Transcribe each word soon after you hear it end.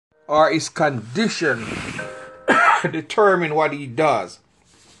or his condition determine what he does.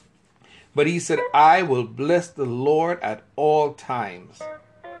 But he said, I will bless the Lord at all times.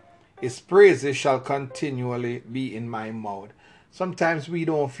 His praises shall continually be in my mouth. Sometimes we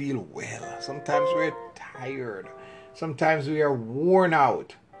don't feel well. Sometimes we're tired. Sometimes we are worn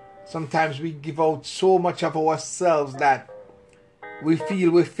out. Sometimes we give out so much of ourselves that we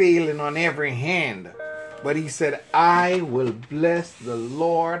feel we're failing on every hand. But he said, I will bless the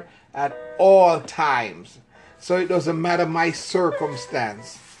Lord at all times. So it doesn't matter my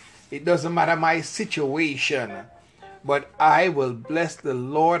circumstance. It doesn't matter my situation. But I will bless the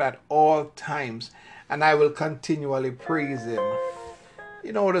Lord at all times. And I will continually praise him.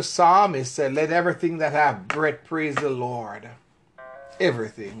 You know, the psalmist said, let everything that have breath praise the Lord.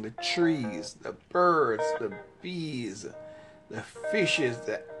 Everything. The trees, the birds, the bees, the fishes,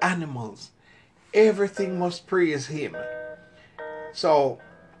 the animals. Everything must praise him. So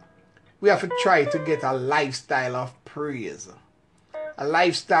we have to try to get a lifestyle of praise. A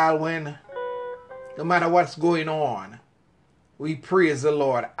lifestyle when no matter what's going on, we praise the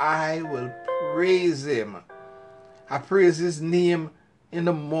Lord. I will praise him. I praise his name in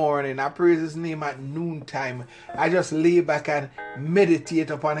the morning. I praise his name at noontime. I just lay back and meditate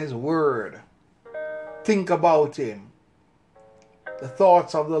upon his word. Think about him. The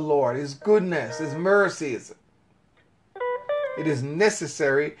thoughts of the Lord, his goodness, his mercies. It is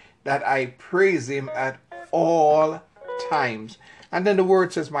necessary that I praise him at all times. And then the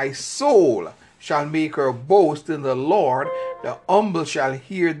word says, my soul shall make her boast in the Lord. The humble shall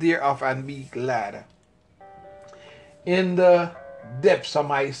hear thereof and be glad. In the depths of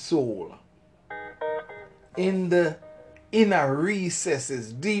my soul, in the inner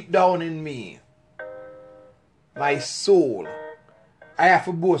recesses, deep down in me, my soul, I have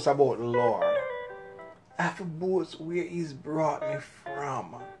to boast about the Lord. I have to boast where he's brought me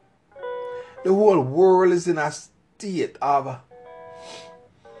from. The whole world is in a state of,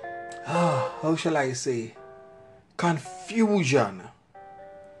 how shall I say, confusion.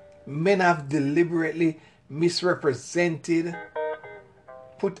 Men have deliberately misrepresented,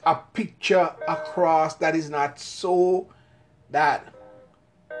 put a picture across that is not so, that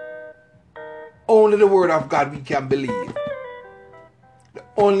only the word of God we can believe. The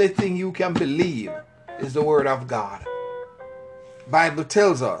only thing you can believe is the word of God. Bible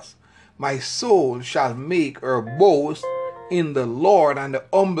tells us, my soul shall make her boast in the Lord, and the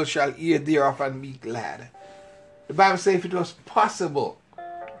humble shall hear thereof and be glad. The Bible says if it was possible,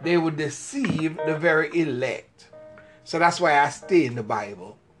 they would deceive the very elect. So that's why I stay in the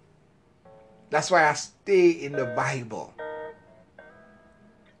Bible. That's why I stay in the Bible.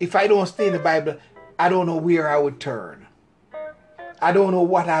 If I don't stay in the Bible, I don't know where I would turn. I don't know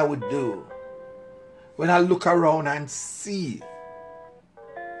what I would do. When I look around and see,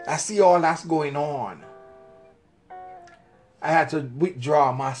 I see all that's going on. I had to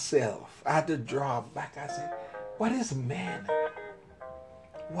withdraw myself. I had to draw back. I said, what is man?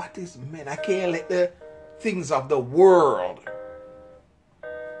 What is man? I can't let the things of the world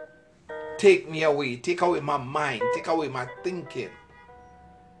take me away, take away my mind, take away my thinking.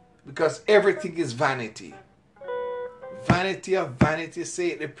 Because everything is vanity. Vanity of vanity,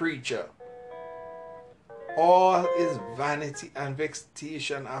 saith the preacher. All is vanity and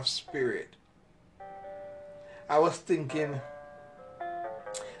vexation of spirit. I was thinking,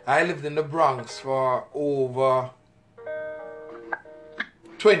 I lived in the Bronx for over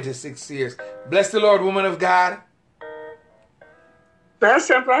 26 years. Bless the Lord, woman of God. Bless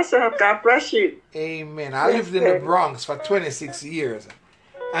him, God bless you. Amen. I lived in the Bronx for 26 years.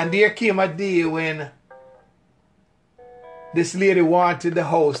 And there came a day when this lady wanted the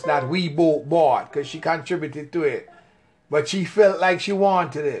house that we both bought because she contributed to it. But she felt like she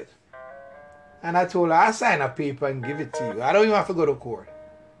wanted it. And I told her, I'll sign a paper and give it to you. I don't even have to go to court.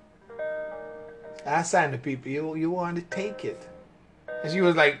 I signed the paper. You want to take it. And she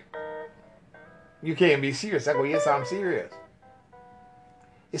was like, you can't be serious. I go, yes, I'm serious.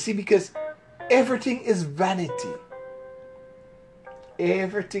 You see, because everything is vanity.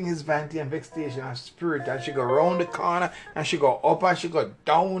 Everything is vanity and vexation of spirit. And she go around the corner and she go up and she go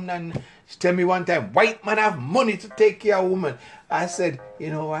down. And she tell me one time, white man have money to take care of a woman. I said,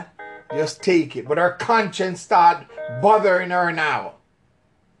 you know what? Just take it. But her conscience started bothering her now.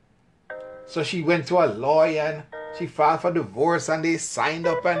 So she went to a lawyer and she filed for divorce and they signed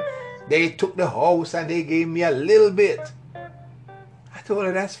up and they took the house and they gave me a little bit. I told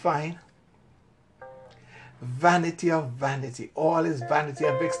her that's fine. Vanity of vanity. All is vanity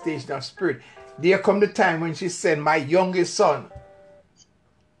and vexation of spirit. There come the time when she sent my youngest son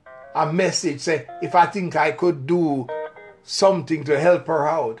a message saying if I think I could do something to help her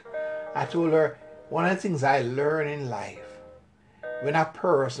out. I told her, one of the things I learn in life, when a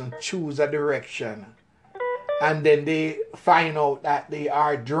person chooses a direction and then they find out that they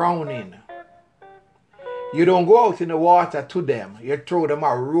are drowning, you don't go out in the water to them. You throw them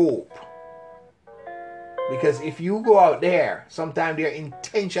a rope. Because if you go out there, sometimes their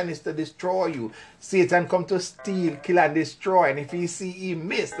intention is to destroy you. Satan come to steal, kill, and destroy. And if he see he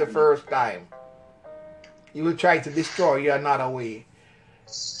missed the first time, he will try to destroy you another way.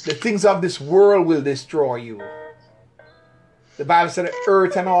 The things of this world will destroy you. The Bible said the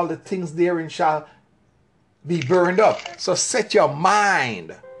earth and all the things therein shall be burned up. So set your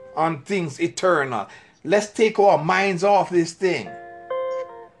mind on things eternal. Let's take our minds off this thing.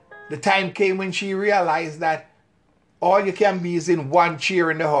 The time came when she realized that all you can be is in one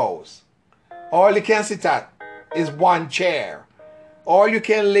chair in the house. All you can sit at is one chair. All you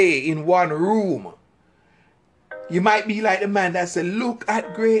can lay in one room. You might be like the man that said, look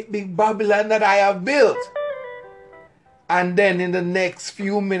at great big Babylon that I have built. And then in the next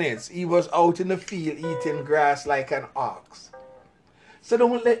few minutes, he was out in the field eating grass like an ox. So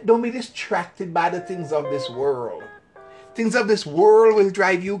don't be distracted by the things of this world. Things of this world will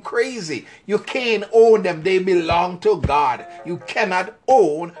drive you crazy. You can't own them. They belong to God. You cannot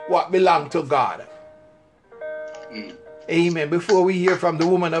own what belongs to God. Amen. Before we hear from the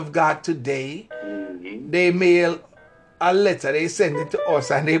woman of God today, they mail a letter. They send it to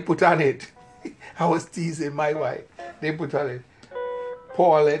us and they put on it. I was teasing my wife. They put on it,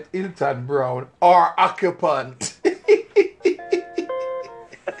 Paulette Hilton Brown, our occupant.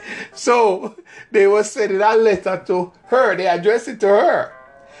 So they were sending a letter to her. They addressed it to her.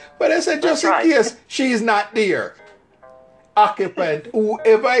 But they said, just in case she's not there, occupant,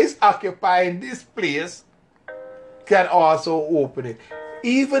 whoever is occupying this place can also open it.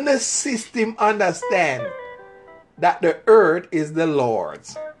 Even the system understand that the earth is the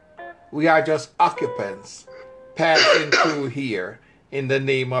Lord's. We are just occupants passing through here in the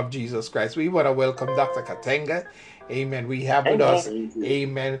name of Jesus Christ. We want to welcome Dr. Katenga. Amen. We have with us,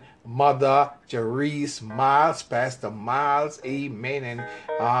 amen, Mother Jerice Miles, Pastor Miles, amen.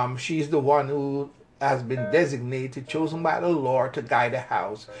 And she's the one who has been designated, chosen by the Lord to guide the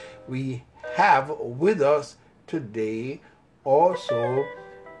house. We have with us today also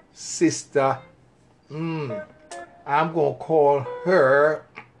Sister, I'm going to call her,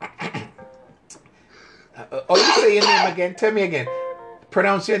 you say your name again? Tell me again.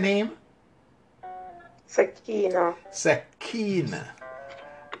 Pronounce your name. Sakina. Sakina.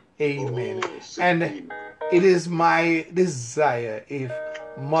 Amen. And it is my desire if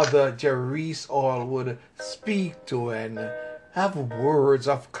Mother Jerice all would speak to and have words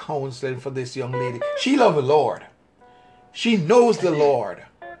of counseling for this young lady. She loves the Lord. She knows the Lord.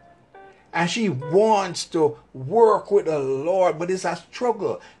 And she wants to work with the Lord, but it's a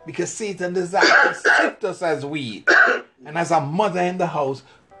struggle because Satan desires to sift us as wheat. And as a mother in the house,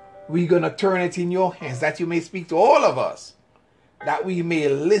 we're going to turn it in your hands that you may speak to all of us, that we may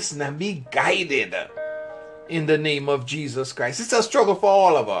listen and be guided in the name of Jesus Christ. It's a struggle for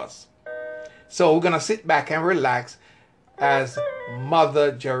all of us. So we're going to sit back and relax as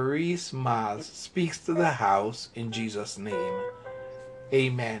Mother Jerice Miles speaks to the house in Jesus' name.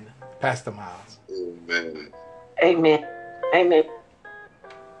 Amen. Pastor Miles. Amen. Amen. Amen.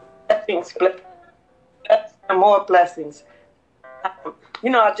 Blessings, more blessings.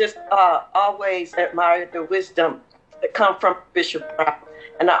 I just always admire the wisdom that comes from Bishop Brown,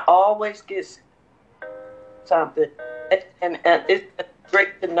 and I always get something, and it's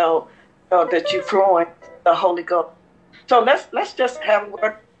great to know that you're flowing the Holy Ghost. So let's just have a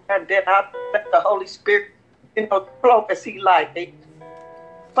word, and then I'll let the Holy Spirit, flow as He likes.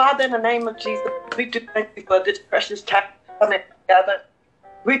 Father, in the name of Jesus, we do thank you for this precious time coming together.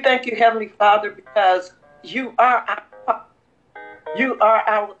 We thank you, Heavenly Father, because you are our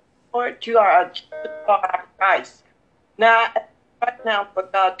Lord, you are our Christ. Now, right now, for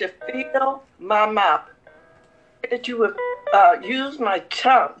God to fill my mouth, that you would use my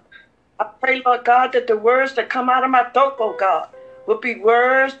tongue. I pray, Lord God, that the words that come out of my throat, oh God, will be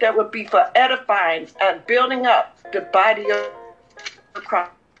words that will be for edifying and building up the body of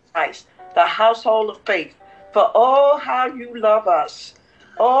Christ, the household of faith. For oh, how you love us.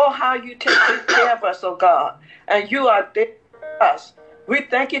 Oh, how you take good care of us, oh God. And you are there for us. We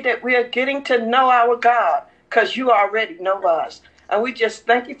thank you that we are getting to know our God because you already know us. And we just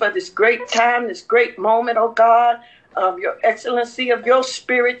thank you for this great time, this great moment, oh God, of your excellency, of your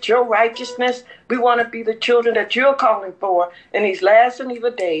spirit, your righteousness. We want to be the children that you're calling for in these last and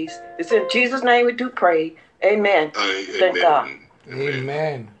evil days. It's in Jesus' name we do pray. Amen. Amen. Thank God.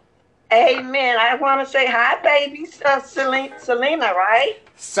 Amen. Amen. I want to say hi, baby, Selena, right?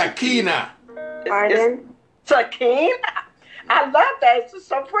 Sakina. Pardon? Sakina. I love that. It's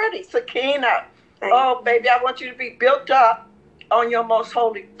so pretty. Sakina. Oh, baby, I want you to be built up on your most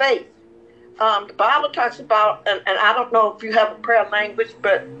holy faith. The Bible talks about, and I don't know if you have a prayer language,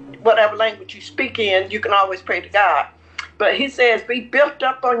 but whatever language you speak in, you can always pray to God. But he says, be built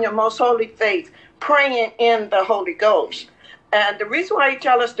up on your most holy faith, praying in the Holy Ghost. And the reason why he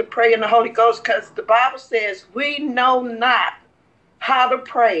tells us to pray in the Holy Ghost, because the Bible says we know not how to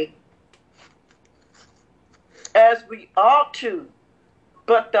pray as we ought to,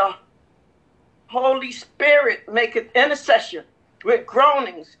 but the Holy Spirit maketh intercession with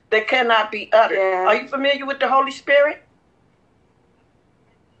groanings that cannot be uttered. Yeah. Are you familiar with the Holy Spirit?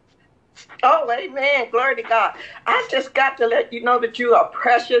 Oh, amen. Glory to God. I just got to let you know that you are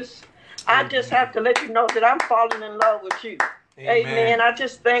precious. I just have to let you know that I'm falling in love with you. Amen. I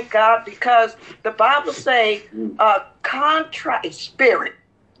just thank God because the Bible says contrite spirit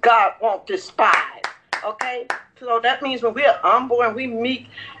God won't despise. Okay? So that means when we are humble and we meet,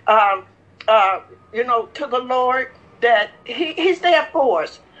 to the Lord, that He's there for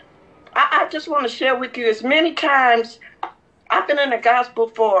us. I just want to share with you as many times I've been in the gospel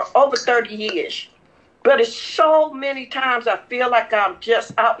for over 30 years, but it's so many times I feel like I'm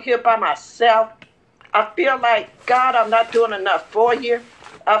just out here by myself. I feel like, God, I'm not doing enough for you.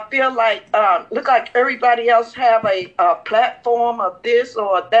 I feel like, look like everybody else have a platform of this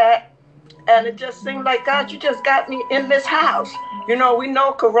or that. And it just seemed like, God, you just got me in this house. We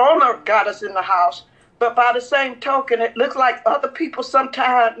know Corona got us in the house. But by the same token, it looks like other people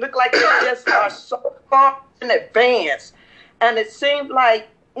sometimes look like they just are so far in advance. And it seemed like,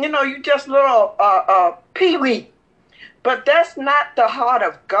 you just little peewee. But that's not the heart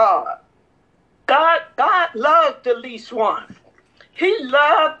of God. God loved the least one. He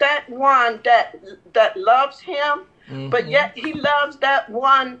loved that one that loves him, but yet he loves that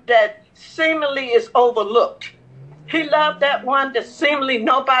one that seemingly is overlooked. He loved that one that seemingly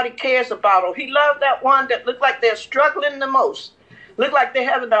nobody cares about. Or he loved that one that looked like they're struggling the most. Look like they're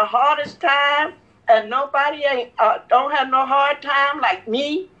having the hardest time, and nobody don't have no hard time like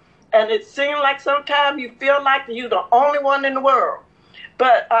me. And it seems like sometimes you feel like you're the only one in the world.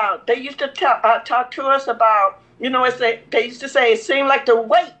 But they used to talk to us about, they used to say, it seemed like the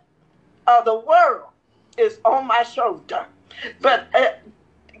weight of the world is on my shoulder. But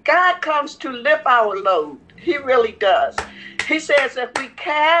God comes to lift our load. He really does. He says if we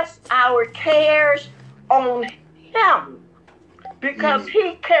cast our cares on him, because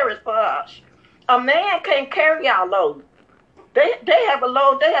he cares for us. A man can't carry our load. They have a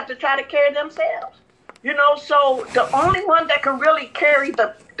load they have to try to carry themselves. So the only one that can really carry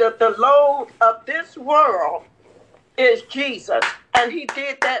the load of this world is Jesus. And he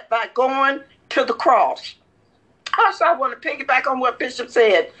did that by going to the cross. Also, I want to piggyback on what Bishop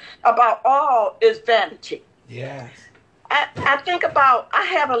said about all is vanity. Yes. I think about, I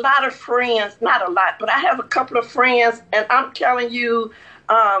have a lot of friends, not a lot, but I have a couple of friends, and I'm telling you,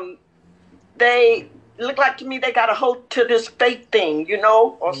 they look like to me they got a hold to this faith thing,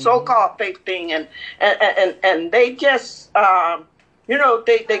 or so-called faith thing, and they just,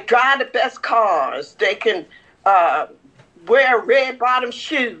 they drive the best cars. They can wear red bottom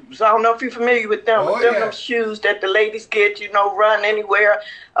shoes. I don't know if you're familiar with them. Them shoes that the ladies get, run anywhere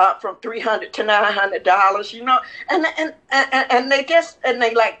from $300 to $900, and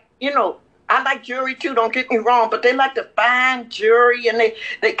they like, I like jewelry too, don't get me wrong, but they like to fine jewelry, and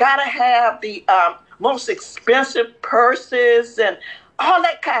they gotta have the most expensive purses and all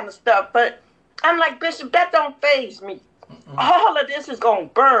that kind of stuff. But I'm like, Bishop, that don't faze me. All of this is gonna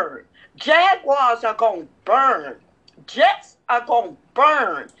burn. Jaguars are gonna burn. Jets are going to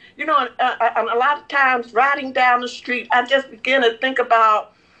burn. And a lot of times riding down the street, I just begin to think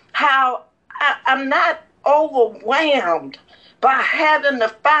about how I'm not overwhelmed by having the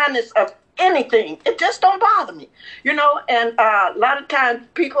finest of anything. It just don't bother me, and a lot of times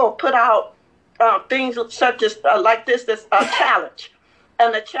people put out things such as like this a challenge.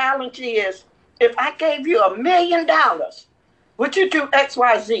 And the challenge is, if I gave you $1 million, would you do X,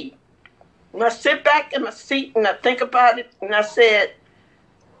 Y, Z? And I sit back in my seat and I think about it, and I said,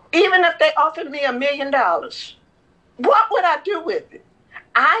 even if they offered me $1 million, what would I do with it?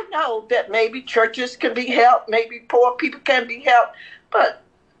 I know that maybe churches can be helped, maybe poor people can be helped, but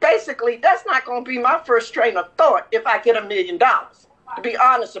basically that's not going to be my first train of thought if I get $1 million, to be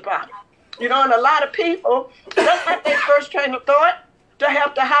honest about it. And a lot of people, that's not their first train of thought, to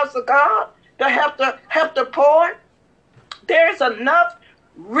help the house of God, to help the poor. There's enough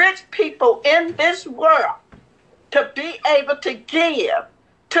rich people in this world to be able to give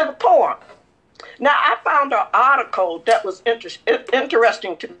to the poor. Now, I found an article that was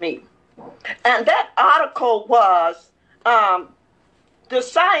interesting to me. And that article was the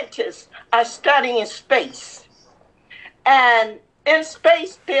scientists are studying space. And in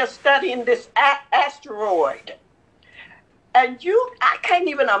space, they're studying this asteroid. And I can't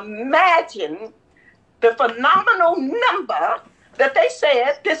even imagine the phenomenal number that they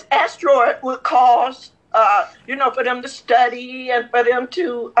said this asteroid would cause, for them to study and for them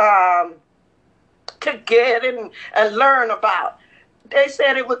to get and learn about. They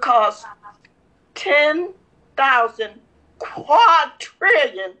said it would cost 10,000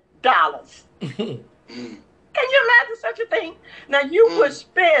 quadrillion dollars. Can you imagine such a thing? Now, you would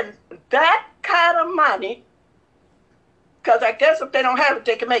spend that kind of money, because I guess if they don't have it,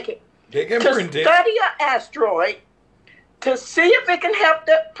 they can make it. They can to print it. Study an asteroid, to see if it can help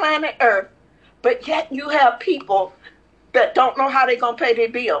the planet Earth, but yet you have people that don't know how they're going to pay their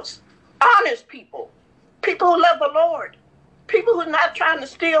bills. Honest people. People who love the Lord. People who's not trying to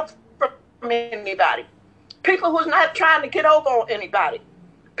steal from anybody. People who's not trying to get over on anybody.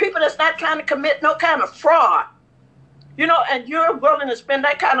 People that's not trying to commit no kind of fraud. And you're willing to spend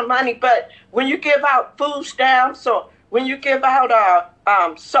that kind of money, but when you give out food stamps or when you give out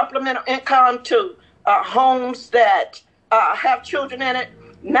supplemental income to homes that have children in it,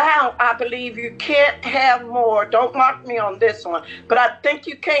 now I believe you can't have more. Don't mark me on this one, but I think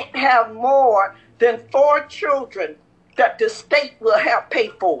you can't have more than 4 children that the state will help pay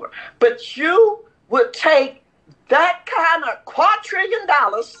for. But you would take that kind of quadrillion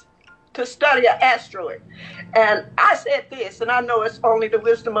dollars to study an asteroid. And I said this, and I know it's only the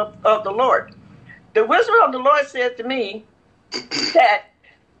wisdom of the Lord. The wisdom of the Lord said to me that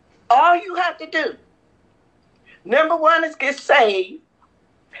all you have to do, number 1, is get saved,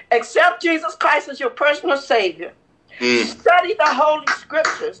 accept Jesus Christ as your personal Savior, study the Holy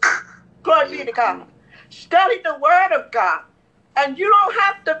Scriptures, glory be to God, study the Word of God, and you don't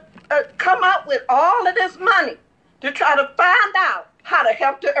have to come up with all of this money to try to find out how to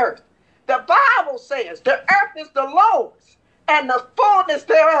help the earth. The Bible says the earth is the Lord's and the fullness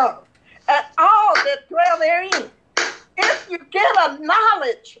thereof, and all that dwell therein. If you get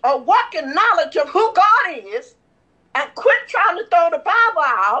a walking knowledge of who God is, and quit trying to throw the Bible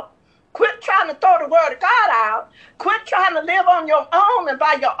out, quit trying to throw the Word of God out, quit trying to live on your own and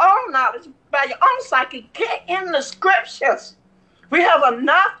by your own knowledge, by your own psyche, get in the Scriptures. We have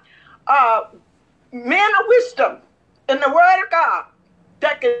enough men of wisdom in the Word of God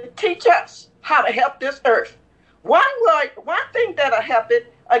that can teach us how to help this earth. One thing that'll help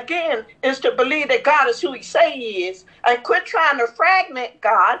it, again, is to believe that God is who He say He is, and quit trying to fragment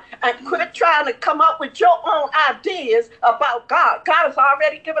God, and quit trying to come up with your own ideas about God. God has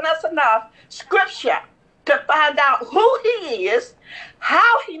already given us enough Scripture to find out who He is,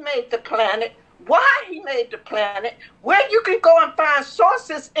 how He made the planet, why He made the planet, where you can go and find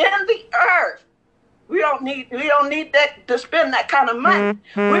sources in the earth. We don't need that to spend that kind of money.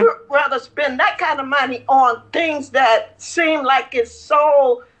 We would rather spend that kind of money on things that seem like it's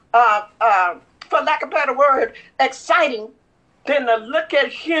so, for lack of a better word, exciting, than to look at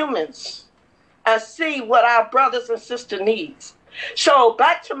humans and see what our brothers and sisters needs. So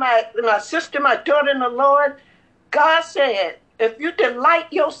back to my sister, my daughter in the Lord, God said, if you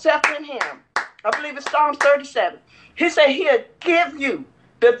delight yourself in Him, I believe it's Psalm 37, He said He'll give you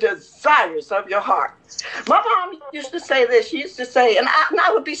the desires of your heart. My mom used to say this. She used to say, and I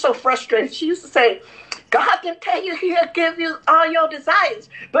would be so frustrated. She used to say, God didn't tell you He'll give you all your desires,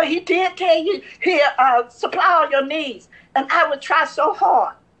 but He did tell you He'll supply all your needs. And I would try so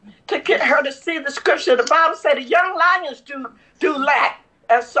hard to get her to see the Scripture. The Bible said the young lions do lack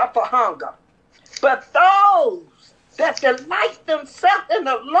and suffer hunger, but those that delight themselves in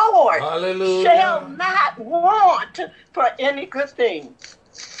the Lord shall not want for any good thing.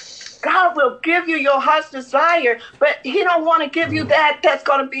 God will give you your heart's desire, but He don't want to give you that's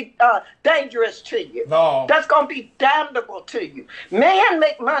going to be dangerous to you. No. That's going to be damnable to you. Man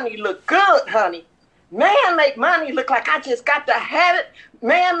make money look good, honey. Man make money look like I just got to have it.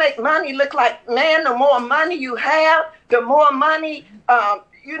 Man make money look like, man, the more money you have, the more money,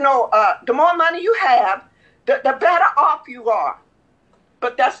 the more money you have, the better off you are.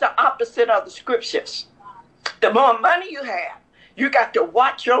 But that's the opposite of the Scriptures. The more money you have, you got to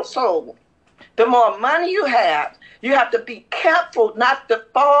watch your soul. The more money you have to be careful not to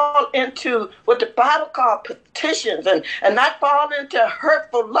fall into what the Bible calls petitions and not fall into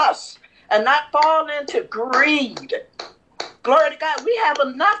hurtful lusts and not fall into greed. Glory to God. We have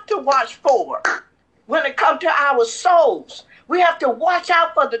enough to watch for when it comes to our souls. We have to watch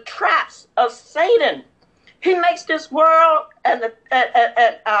out for the traps of Satan. He makes this world and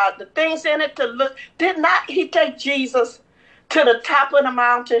the things in it to look. Did not he take Jesus to the top of the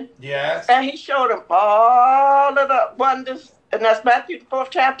mountain? Yes. And he showed him all of the wonders. And that's Matthew, the 4th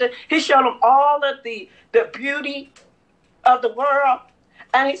chapter. He showed him all of the beauty of the world.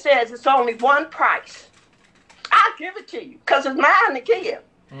 And he says, it's only one price. I'll give it to you because it's mine to give.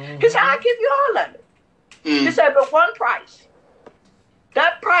 He said, I'll give you all of it. He said, but one price.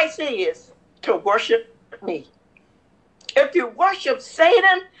 That price is to worship me. If you worship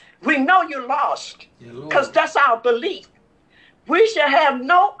Satan, we know you're lost because that's our belief. We should have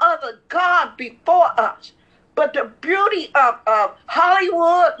no other God before us. But the beauty of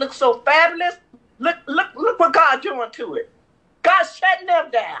Hollywood looks so fabulous. Look what God's doing to it. God's shutting them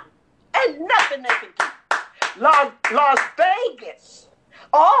down. Ain't nothing they can do. Las Vegas.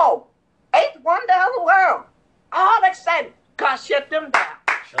 Oh, eighth wonder of the world. All excited. God shut them down.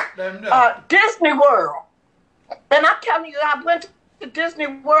 Shut them down. Disney World. And I'm telling you, I went to Disney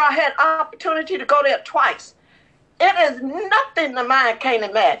World. I had opportunity to go there twice. It is nothing the mind can't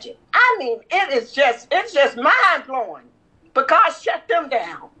imagine. I mean, it's just mind blowing. But God shut them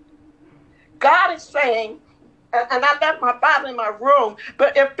down. God is saying, and I left my Bible in my room,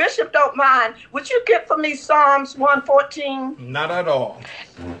 but if Bishop don't mind, would you get for me Psalms 114? Not at all.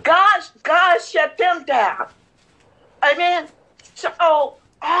 God shut them down. Amen. So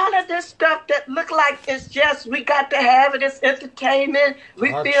all of this stuff that look like it's just, we got to have it, it's entertainment. We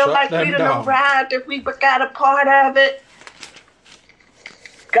God feel like we done arrived if we got a part of it.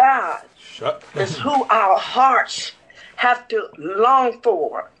 God is who our hearts have to long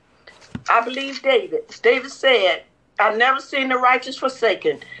for. I believe David. David said, I've never seen the righteous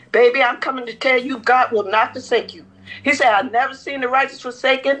forsaken. Baby, I'm coming to tell you, God will not forsake you. He said, I've never seen the righteous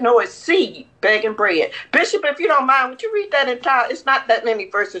forsaken, nor his seed begging bread. Bishop, if you don't mind, would you read that entire, it's not that many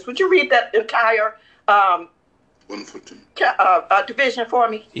verses, would you read that entire 114. Division for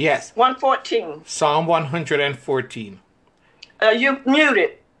me? Yes. 114. Psalm 114. You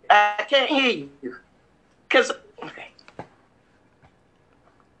muted. I can't hear you. Okay.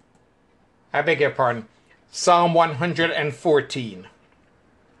 I beg your pardon. Psalm 114.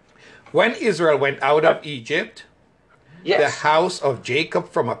 When Israel went out of Egypt, the house of Jacob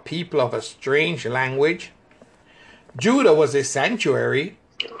from a people of a strange language, Judah was a sanctuary,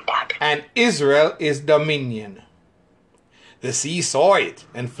 and Israel is dominion. The sea saw it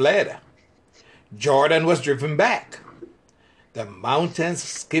and fled. Jordan was driven back. The mountains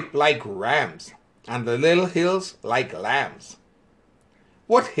skipped like rams, and the little hills like lambs.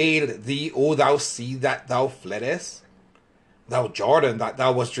 What hailed thee, O thou sea, that thou fleddest? Thou Jordan, that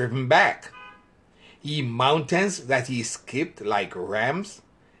thou wast driven back? Ye mountains, that ye skipped like rams,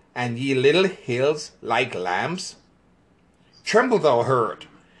 and ye little hills like lambs? Tremble, thou earth,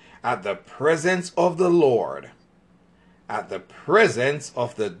 at the presence of the Lord, at the presence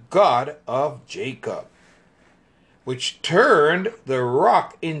of the God of Jacob, which turned the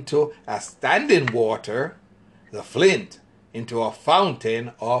rock into a standing water, the flint into a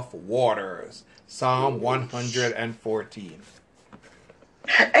fountain of waters. Psalm 114.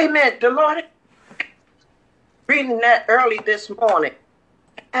 Amen. The Lord, reading that early this morning,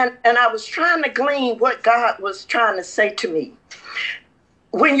 and I was trying to glean what God was trying to say to me.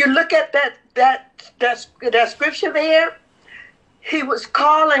 When you look at that scripture there, he was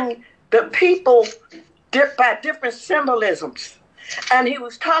calling the people by different symbolisms. And he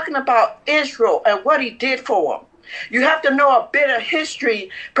was talking about Israel and what he did for them. You have to know a bit of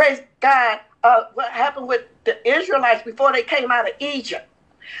history, praise God, what happened with the Israelites before they came out of Egypt.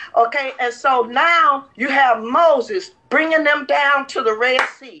 Okay, and so now you have Moses bringing them down to the Red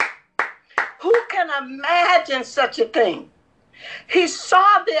Sea. Who can imagine such a thing? He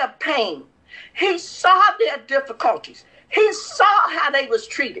saw their pain. He saw their difficulties. He saw how they was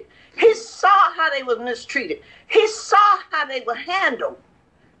treated. He saw how they was mistreated. He saw how they were handled,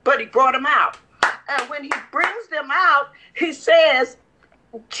 but he brought them out. And when he brings them out, he says,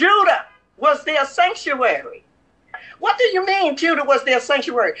 Judah was their sanctuary. What do you mean Judah was their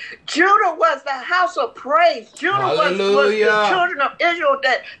sanctuary? Judah was the house of praise. Judah was the children of Israel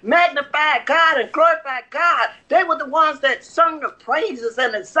that magnified God and glorified God. They were the ones that sung the praises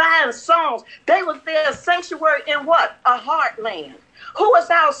and the Zion songs. They were their sanctuary in what? A heartland. Who is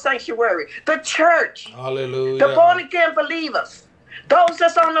our sanctuary? The church. Hallelujah. The born again believers. Those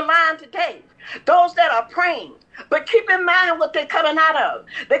that's on the line today. Those that are praying. But keep in mind what they're coming out of.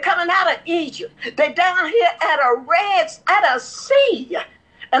 They're coming out of Egypt. They're down here at a sea.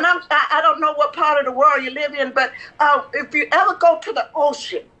 And I don't know what part of the world you live in, but if you ever go to the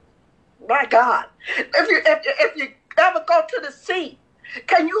ocean, my God, if you ever go to the sea,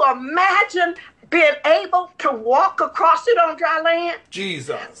 Can you imagine being able to walk across it on dry land?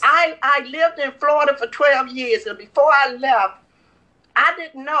 Jesus. I lived in Florida for 12 years, and before I left, I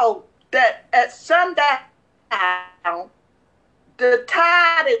didn't know that at sundown, the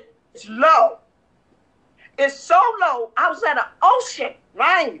tide is low. It's so low. I was at an ocean,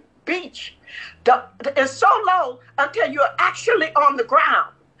 right? Beach. It's so low until you're actually on the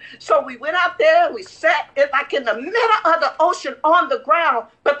ground. So we went out there, we sat like in the middle of the ocean on the ground,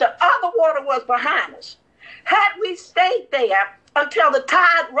 but the other water was behind us. Had we stayed there until the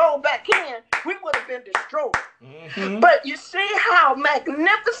tide rolled back in, we would have been destroyed. Mm-hmm. But you see how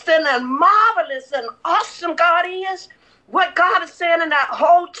magnificent and marvelous and awesome God is? What God is saying in that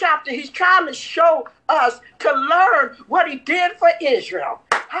whole chapter, he's trying to show us to learn what he did for Israel,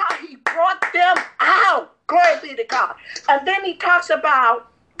 how he brought them out. Glory be to God. And then he talks about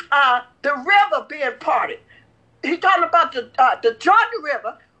the river being parted. He's talking about the Jordan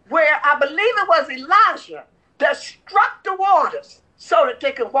River, where I believe it was Elijah that struck the waters so that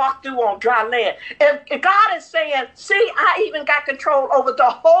they could walk through on dry land. And God is saying, see, I even got control over the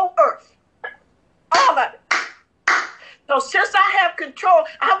whole earth. All of it. So since I have control,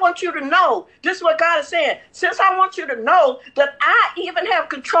 I want you to know, this is what God is saying, since I want you to know that I even have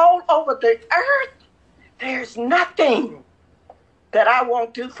control over the earth, there's nothing that I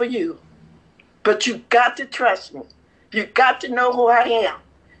won't do for you. But you got to trust me. You got to know who I am.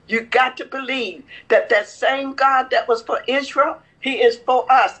 You got to believe that that same God that was for Israel, he is for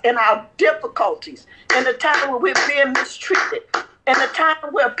us in our difficulties, in the time when we're being mistreated, in the time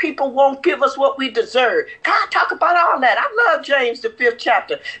where people won't give us what we deserve. God talk about all that. I love James, the 5th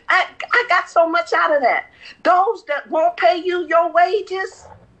chapter. I got so much out of that. Those that won't pay you your wages,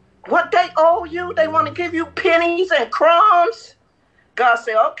 what they owe you, they want to give you pennies and crumbs. God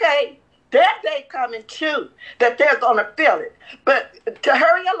said, okay, their day coming too, that they're going to feel it. But to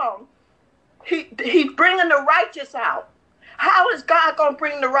hurry along, he's bringing the righteous out. How is God going to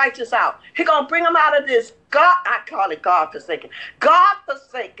bring the righteous out? He's going to bring them out of this I call it God-forsaken,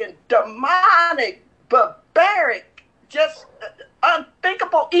 demonic, barbaric, just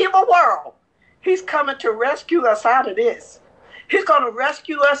unthinkable, evil world. He's coming to rescue us out of this. He's going to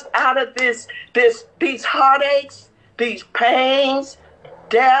rescue us out of these heartaches, these pains,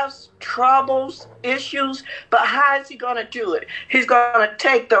 deaths, troubles, issues. But how is he going to do it? He's going to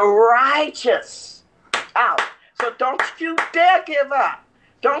take the righteous out. So don't you dare give up.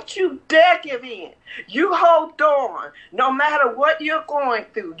 Don't you dare give in. You hold on. No matter what you're going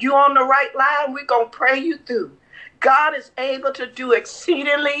through, you on the right line, we're going to pray you through. God is able to do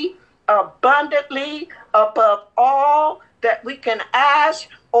exceedingly, abundantly, above all that we can ask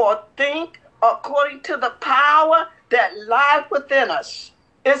or think, according to the power that lies within us.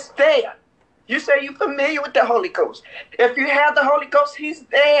 It's there. You say you're familiar with the Holy Ghost. If you have the Holy Ghost, he's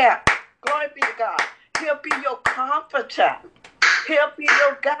there. Glory be to God. He'll be your comforter. He'll be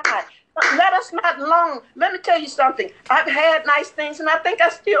your guide. Let us not long. Let me tell you something. I've had nice things, and I think I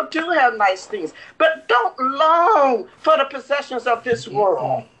still do have nice things. But don't long for the possessions of this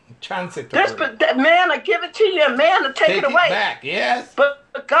world. Transitory. That man will give it to you, and man will take it away. Back, yes.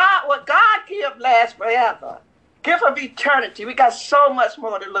 But God, what God gives lasts forever. Gift of eternity. We got so much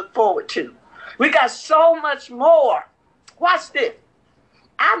more to look forward to. We got so much more. Watch this.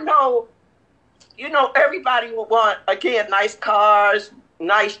 I know, everybody will want, again, nice cars,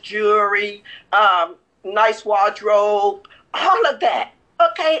 nice jewelry, nice wardrobe, all of that.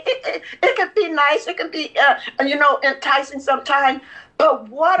 Okay, it can be nice. It can be, enticing sometimes. But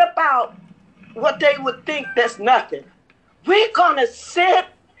what about what they would think that's nothing? We're going to sit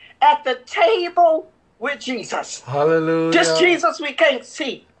at the table with Jesus. Hallelujah. This Jesus we can't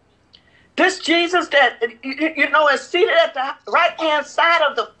see. This Jesus that, is seated at the right-hand side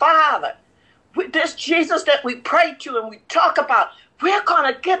of the Father. This Jesus that we pray to and we talk about. We're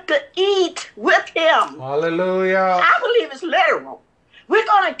going to get to eat with him. Hallelujah. I believe it's literal. We're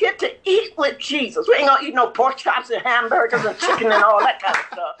going to get to eat with Jesus. We ain't going to eat no pork chops and hamburgers and chicken and all that kind of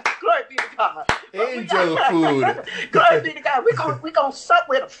stuff. Glory be to God. Angel food. Glory be to God. We're going to sup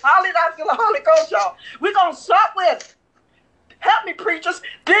with him. Hallelujah, feel the Holy Ghost, y'all. We're going to sup with him. Help me, preachers.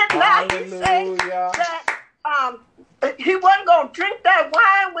 Did not he say that he wasn't going to drink that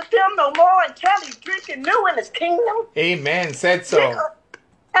wine with them no more until he's drinking new in his kingdom? Amen. Said so.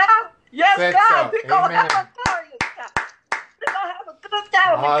 Yes, said God. So. We're going to have a glorious time. We're going to have a good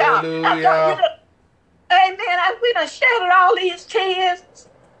time with God. Amen. We done shedded all these tears.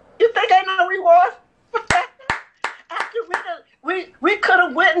 You think ain't no reward? After we could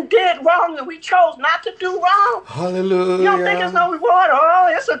have went and did wrong and we chose not to do wrong. Hallelujah. You don't think it's no reward? Oh,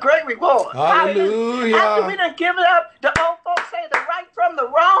 it's a great reward. Hallelujah. After we done give it up, the old folks say the right from the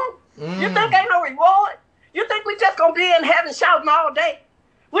wrong? You think ain't no reward? You think we just gonna be in heaven shouting all day?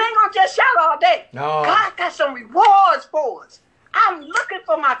 We ain't gonna just shout all day. No. God got some rewards for us. I'm looking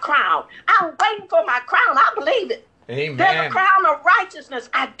for my crown. I'm waiting for my crown. I believe it. Amen. There's a crown of righteousness.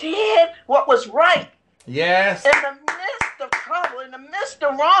 I did what was right. Yes. In the midst of trouble, in the midst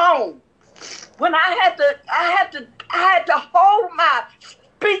of wrong, when I had to hold my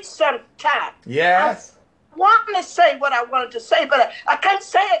speech sometime. Yes. I wanted to say what I wanted to say, but I can't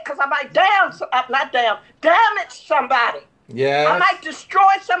say it because I might damage somebody. Yes. I might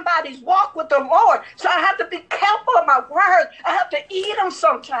destroy somebody's walk with the Lord. So I have to be careful of my words. I have to eat them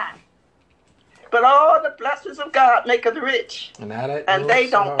sometime. But all the blessings of God maketh rich. And they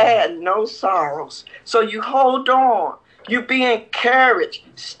don't add no sorrows. So you hold on. You be encouraged.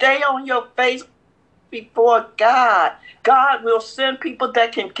 Stay on your face before God. God will send people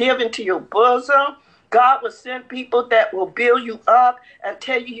that can give into your bosom. God will send people that will build you up and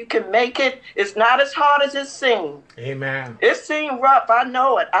tell you can make it. It's not as hard as it seems. Amen. It seems rough. I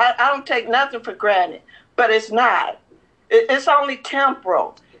know it. I don't take nothing for granted. But it's not. It's only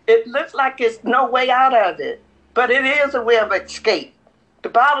temporal. It looks like it's no way out of it. But it is a way of escape. The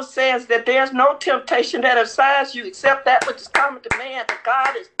Bible says that there's no temptation that assails you except that which is common to man. But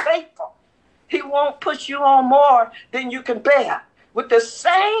God is faithful. He won't push you on more than you can bear. With the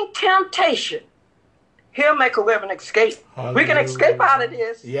same temptation, He'll make a way of an escape. Hallelujah. We can escape out of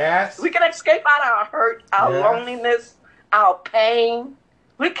this. Yes. We can escape out of our hurt, our loneliness, our pain.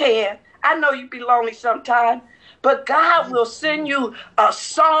 We can. I know you be lonely sometime, but God will send you a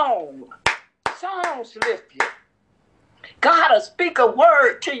song. Songs lift you. God will speak a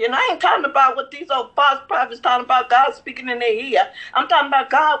word to you. And I ain't talking about what these old false prophets talking about, God speaking in their ear. I'm talking about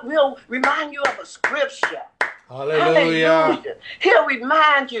God will remind you of a scripture. Hallelujah. Hallelujah. He'll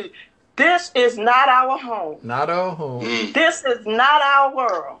remind you, this is not our home. Not our home. This is not our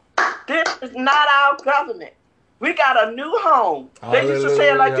world. This is not our government. We got a new home. Hallelujah. They used to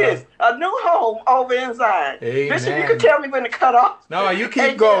say it like this, a new home over in Zion. Amen. Bishop, you can tell me when to cut off. No, you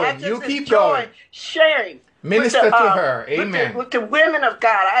keep going. You keep going. Sharing. Minister to her. Amen. With the women of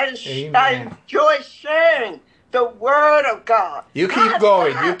God. I enjoy sharing the word of God. You keep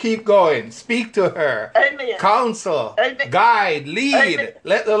going. You keep going. Speak to her. Amen. Counsel. Amen. Guide. Lead. Amen.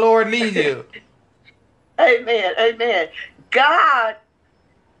 Let the Lord lead you. Amen. Amen. God,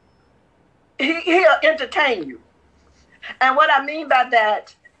 He'll entertain you. And what I mean by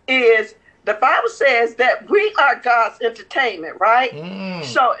that is the Bible says that we are God's entertainment, right?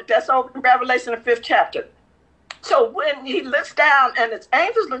 So that's over in Revelation, the 5th chapter. So when He looks down and His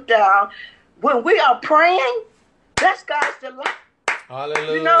angels look down, when we are praying, that's God's delight.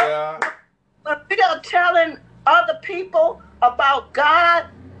 Hallelujah. You know, when we are telling other people about God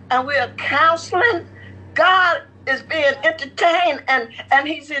and we are counseling, God is being entertained and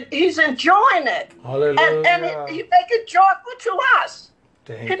he's enjoying it. Hallelujah. And he make it joyful to us.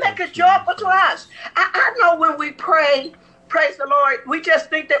 He make it joyful to us. I know when we pray, praise the Lord, we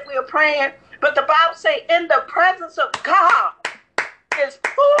just think that we are praying, but the Bible say in the presence of God is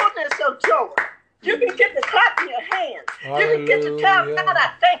fullness of joy. You can get to clap in your hands. You can get to tell God,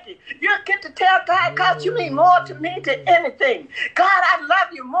 I thank you. You get to tell God, God, you mean more to me than anything. God, I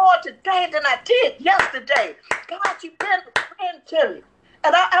love you more today than I did yesterday. God, you've been a friend to me.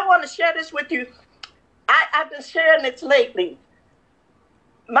 And I want to share this with you. I've been sharing this lately.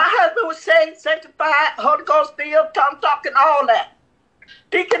 My husband was saved, sanctified, Holy Ghost filled, tongue talking, all that.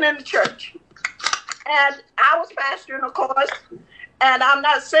 Deacon in the church. And I was pastoring, of course. And I'm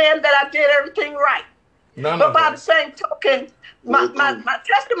not saying that I did everything right. But by the same token, my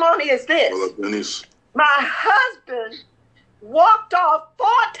testimony is this. My husband walked off 4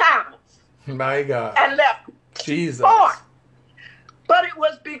 times. My God. And left. Jesus. 4. But it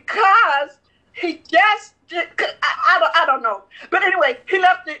was because he just, I don't know. But anyway, he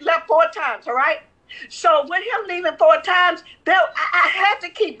left 4 times, all right? So with him leaving 4 times, I had to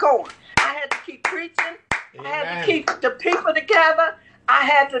keep going. I had to keep preaching. Amen. I had to keep the people together. I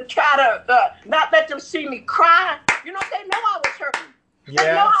had to try to not let them see me cry. You know, they know I was hurting. Yes.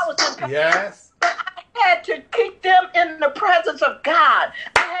 They know I was in pain. Yes. But I had to keep them in the presence of God.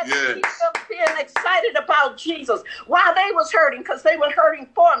 I had to keep them being excited about Jesus while they was hurting, because they were hurting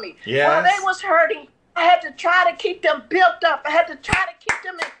for me. Yes. While they was hurting, I had to try to keep them built up. I had to try to keep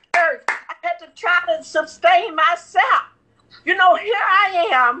them encouraged. I had to try to sustain myself. You know, here I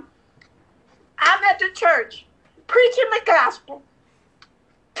am. I'm at the church, preaching the gospel,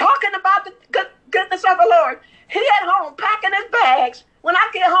 talking about the goodness of the Lord. He at home packing his bags. When I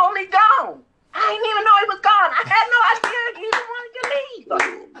get home, he gone. I didn't even know he was gone. I had no idea he even wanted to leave.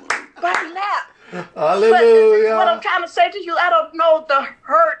 But he left. Hallelujah. But what I'm trying to say to you, I don't know the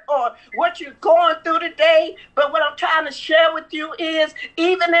hurt or what you're going through today, but what I'm trying to share with you is,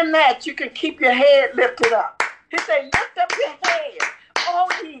 even in that, you can keep your head lifted up. He said, lift up your head, all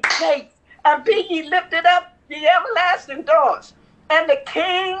ye gates, and be ye lifted up, ye everlasting doors. And the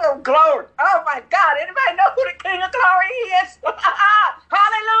King of Glory. Oh my God! Anybody know who the King of Glory is?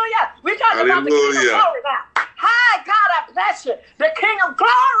 Hallelujah! We're talking about the King of Glory now. Hi, God, I bless you. The King of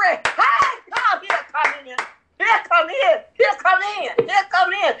Glory. Hi, God, he'll come in. He'll come in. He'll come in. He'll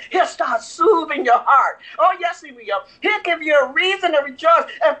come in. He'll start soothing your heart. Oh yes, he will. He'll give you a reason to rejoice.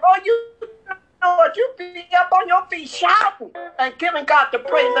 And for you, Lord, you be up on your feet shouting and giving God the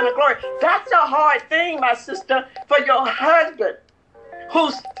praise and the glory. That's a hard thing, my sister, for your husband, who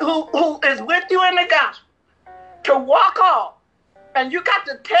is with you in the gospel, to walk off, and you got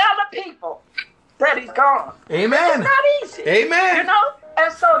to tell the people that he's gone. Amen. It's not easy. Amen. You know?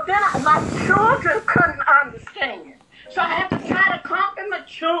 And so then my children couldn't understand. So I had to try to comfort my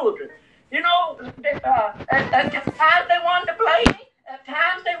children. You know, at times they wanted to blame me. At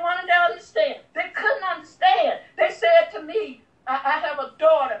times they wanted to understand. They couldn't understand. They said to me, I have a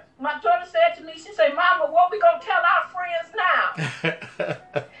daughter. My daughter said to me, she said, Mama, what we going to tell our friends now?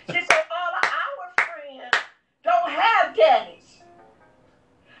 She said, all of our friends don't have daddies.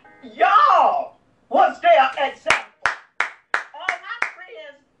 Y'all was their example. All my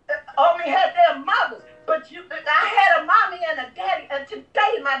friends only had their mothers. But I had a mommy and a daddy. And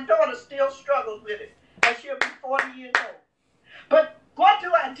today my daughter still struggles with it. And she'll be 40 years old. But what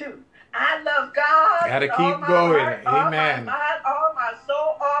do? I love God. Gotta keep going. Amen. All my mind, all my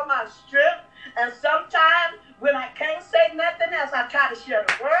soul, all my strength. And sometimes when I can't say nothing else, I try to share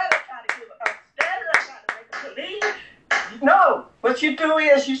the word. I try to give an understanding. I try to make them believe. No, what you do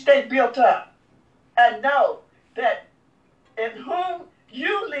is you stay built up. And know that in whom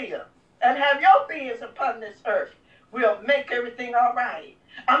you live and have your beings upon this earth will make everything all right.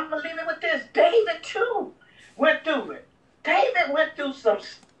 I'm going to leave it with this. David, too, went through it. David went through some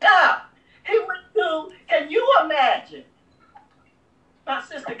stuff. He went through, can you imagine? My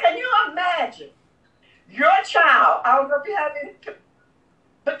sister, can you imagine your child? I don't know if you have any,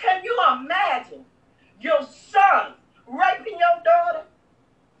 but can you imagine your son raping your daughter?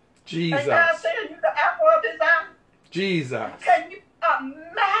 Jesus. And God saying you the apple of his eye? Jesus. Can you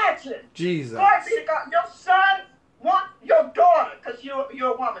imagine? Jesus. Glory be to God. Your son want your daughter, because you're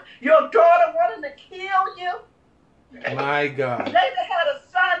a woman. Your daughter wanting to kill you? My God. David had a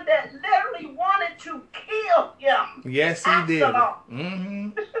son that literally wanted to kill him. Yes, he did. Mm-hmm.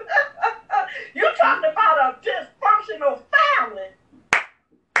 You're talking about a dysfunctional family.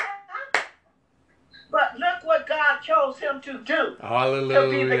 But look what God chose him to do. Hallelujah. To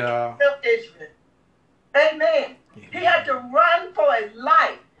be the king of Israel. Amen. He had to run for his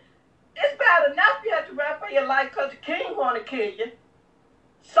life. It's bad enough you had to run for your life because the king wanted to kill you.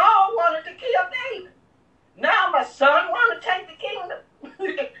 Saul wanted to kill David. Now my son want to take the kingdom.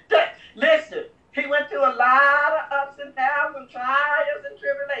 Listen, he went through a lot of ups and downs and trials and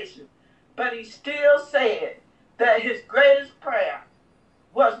tribulations. But he still said that his greatest prayer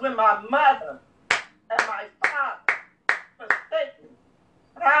was when my mother and my father forsaken me.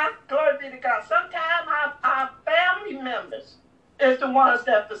 Glory be to God. Sometimes our family members is the ones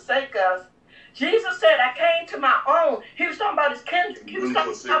that forsake us. Jesus said, I came to my own. He was talking about his kindred. He was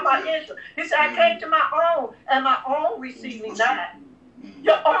talking about Israel. He said, I came to my own, and my own received me not.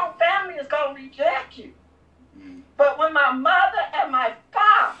 Your own family is going to reject you. But when my mother and my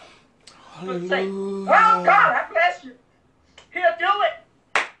father forsake, oh God, I bless you. He'll do it.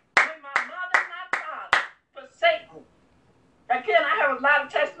 When my mother and my father forsake me. Again, I have a lot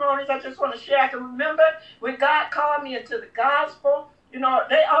of testimonies I just want to share. I can remember when God called me into the gospel. You know,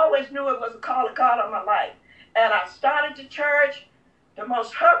 they always knew it was a call of God on my life. And I started the church. The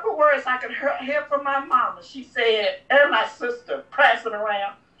most hurtful words I could hear from my mama, she said, and my sister prancing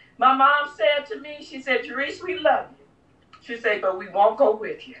around. My mom said to me, she said, Jerice, we love you. She said, but we won't go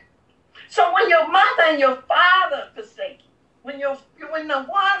with you. So when your mother and your father forsake you, when the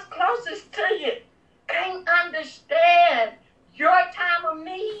ones closest to you can't understand your time of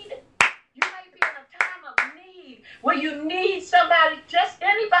need, you may be in a time of need where you need somebody, just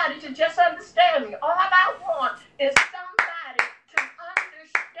anybody to just understand me. All I want is somebody to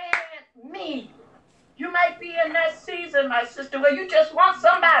understand me. You might be in that season, my sister, where you just want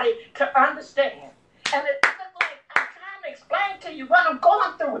somebody to understand. And it looks like I'm trying to explain to you what I'm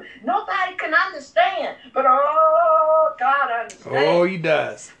going through. Nobody can understand, but oh, God understands. Oh, he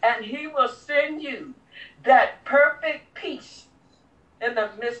does. And he will send you that perfect peace in the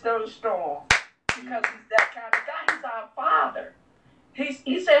midst of the storm. Because he's that kind of God. He's our Father.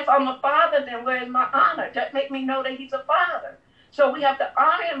 He said, if I'm a father, then where's my honor? That make me know that he's a father. So we have to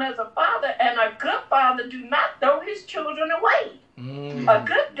honor him as a father, and a good father do not throw his children away. A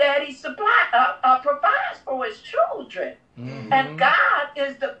good daddy provides for his children. And God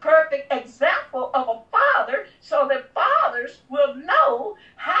is the perfect example of a father, so that fathers will know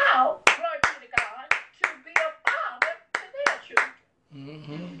how, glory be to God, to be a father to their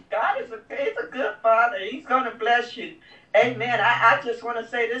children. God is a good father. He's going to bless you. Amen. I just want to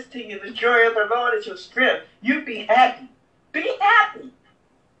say this to you. The joy of the Lord is your strength. You be happy. Be happy.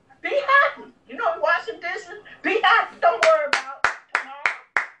 Be happy. You know, washing dishes, be happy. Don't worry about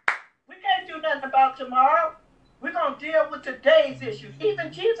tomorrow. We can't do nothing about tomorrow. We're going to deal with today's issues.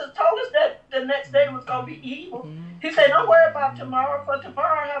 Even Jesus told us that the next day was going to be evil. He said, don't worry about tomorrow, for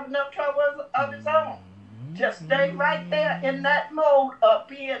tomorrow have enough trouble of its own. Just stay right there in that mode of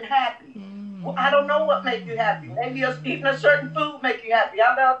being happy. Well, I don't know what makes you happy. Maybe eating a certain food makes you happy.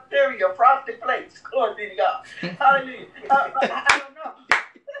 I love cereal, frosted flakes. Glory be to God. Hallelujah. I don't know.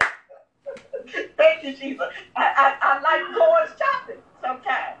 Thank you, Jesus. I like going shopping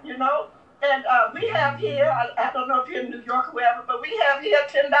sometimes, you know. And we have here, I don't know if you're in New York or wherever, but we have here a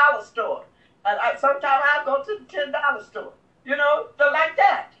 $10 store. Sometimes I go to the $10 store, you know, like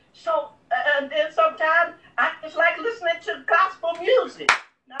that. So, and then sometimes I just like listening to gospel music.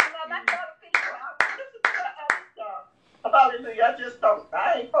 Now, I'm not like other people. I listen to other stuff. Hallelujah. I just don't.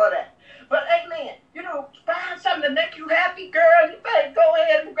 I ain't for that. But amen. You know, find something to make you happy, girl. You better go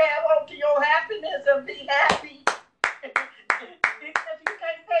ahead and grab onto your happiness and be happy. If you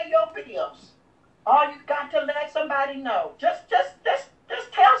can't pay your bills, all you got to let somebody know. Just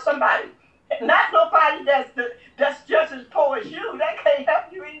tell somebody. Not nobody that's just as poor as you. That can't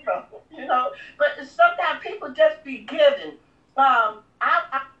help you either. You know. But sometimes people just be giving.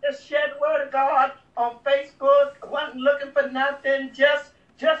 I just share the word of God on Facebook. Wasn't looking for nothing. Just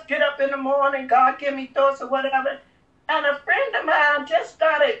get up in the morning. God give me thoughts or whatever. And a friend of mine just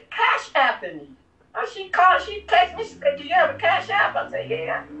started cash apping me. She texted me, she said, do you have a cash app? I said,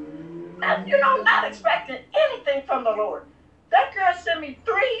 yeah. And, you know, not expecting anything from the Lord. That girl sent me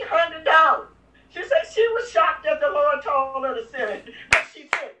 $300. She said she was shocked that the Lord told her to send it. But she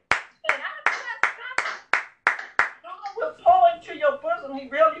did. And I said, God will pour into your bosom. He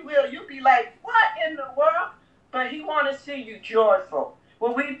really will. You'll be like, what in the world? But he want to see you joyful.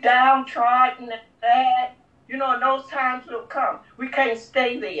 When we downtrodden and sad, you know, and those times will come. We can't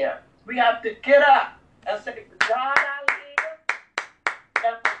stay there. We have to get up and say, for God I live,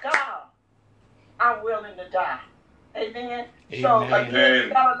 and for God I'm willing to die. Amen. So again, we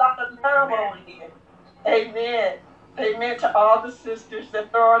got a lot of love on here. Amen. Amen to all the sisters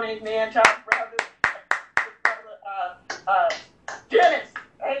that throw an amen to our brothers. Dennis.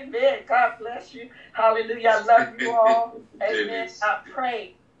 Amen. God bless you. Hallelujah. I love you all. Amen. I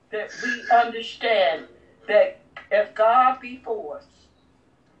pray that we understand that if God be for us,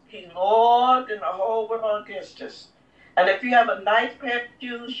 He's more than the whole world against us. And if you have a nice pair of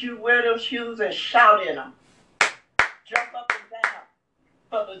shoes, you wear those shoes and shout in them. Jump up and down.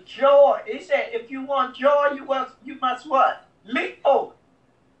 For the joy. He said, if you want joy, you must what? Leap over.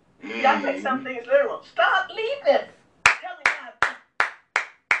 Y'all take some things literal. Start leaping. Tell me God.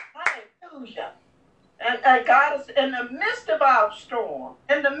 Hallelujah. And God is in the midst of our storm,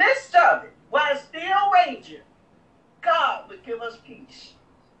 in the midst of it, while it's still raging, God would give us peace.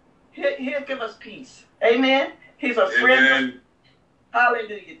 He'll give us peace. Amen. He's a friend.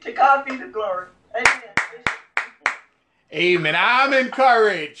 Hallelujah. To God be the glory. Amen. Amen. I'm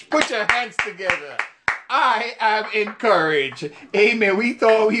encouraged. Put your hands together. I am encouraged. Amen. We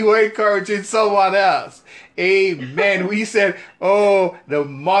thought we were encouraging someone else. Amen. We said, oh, the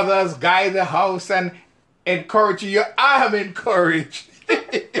mothers guide the house and encourage you. I'm encouraged.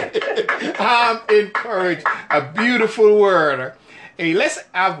 I'm encouraged. A beautiful word. Hey, let's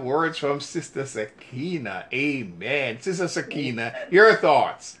have words from Sister Sakina. Amen. Sister Sakina, your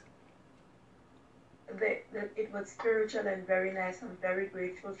thoughts. It was spiritual and very nice. I'm very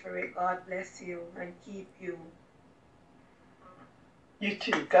grateful for it. God bless you and keep you. You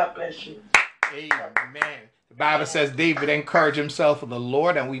too. God bless you. Amen. The Bible says David encouraged himself in the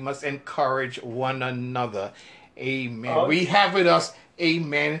Lord, and we must encourage one another. Amen. Oh. We have with us,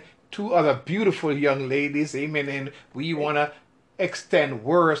 amen, two other beautiful young ladies. Amen. And we want to extend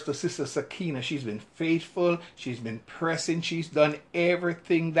words to Sister Sakina. She's been faithful. She's been pressing. She's done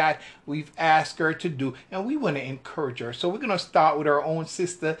everything that we've asked her to do. And we want to encourage her. So we're going to start with our own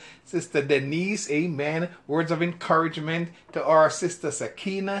sister, Sister Denise. Amen. Words of encouragement to our Sister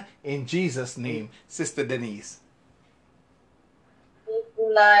Sakina in Jesus' name. Sister Denise.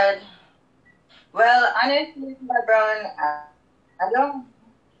 Lord. Well, honestly, my brother, I don't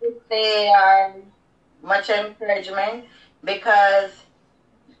think they are much encouragement because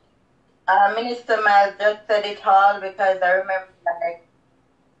Minister Miles just said it all, because I remember, like,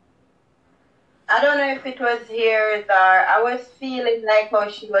 I don't know if it was here or I was feeling like how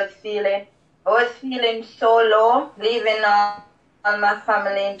she was feeling. I was feeling so low, leaving all my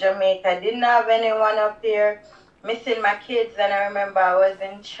family in Jamaica. Didn't have anyone up here, missing my kids. And I remember I was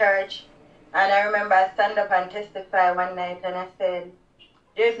in church, and I remember I stand up and testify one night, and I said,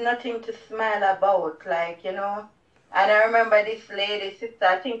 there's nothing to smile about, like, you know. And I remember this lady, sister,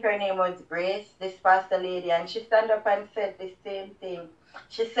 I think her name was Grace, this pastor lady, and she stand up and said the same thing.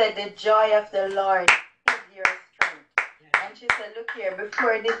 She said, the joy of the Lord is your strength. And she said, look here,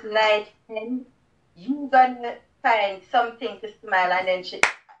 before this night ends, you're going to find something to smile. And then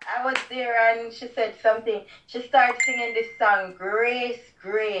I was there, and she said something. She started singing this song, Grace,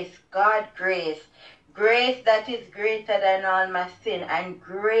 Grace, God, Grace. Grace that is greater than all my sin, and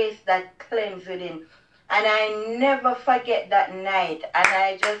grace that cleanses within. And I never forget that night. And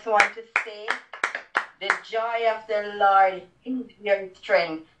I just want to say, the joy of the Lord is your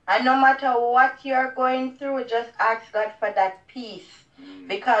strength. And no matter what you're going through, just ask God for that peace.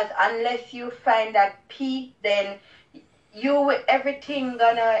 Because unless you find that peace, then every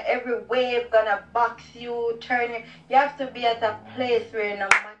wave gonna box you, turn you. You have to be at a place where no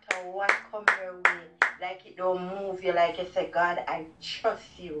matter what come your way, like it don't move you, like you say, God, I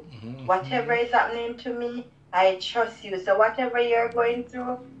trust you. Whatever is happening to me, I trust you. So whatever you're going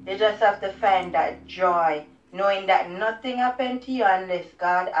through, you just have to find that joy, knowing that nothing happened to you unless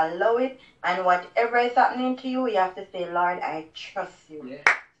God allow it. And whatever is happening to you, you have to say, Lord, I trust you. Yeah.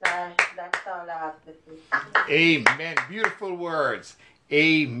 So that's all I have to say. Amen. Beautiful words.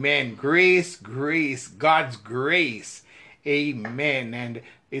 Amen. Grace, grace, God's grace. Amen. And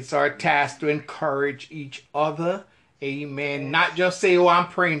it's our task to encourage each other. Amen. Yes. Not just say, oh, I'm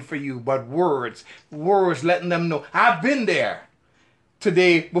praying for you, but words, letting them know. I've been there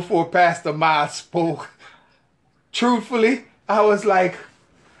today before Pastor Miles spoke. Truthfully, I was like,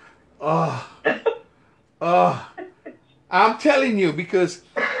 I'm telling you, because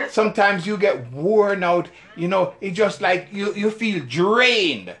sometimes you get worn out, you know, it's just like you feel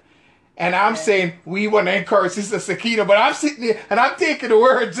drained. And I'm saying we want to encourage Sister Sakina, but I'm sitting there and I'm taking the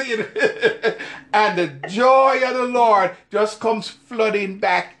words in. And the joy of the Lord just comes flooding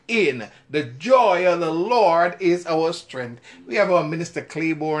back in. The joy of the Lord is our strength. We have our Minister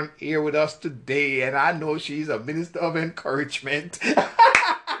Claiborne here with us today, and I know she's a minister of encouragement.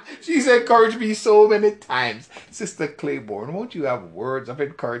 She's encouraged me so many times. Sister Claiborne, won't you have words of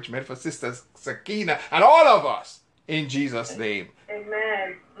encouragement for Sister Sakina and all of us in Jesus' name?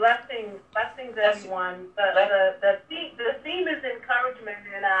 Amen. Blessings, everyone. The theme is encouragement,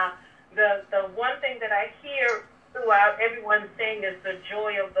 and the one thing that I hear throughout everyone saying is the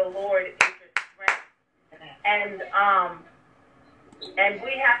joy of the Lord is your strength. And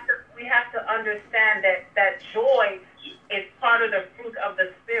we have to understand that joy is part of the fruit of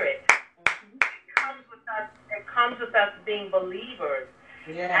the Spirit. It comes with us being believers.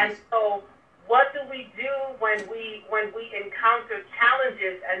 Yes. And so what do we do when we encounter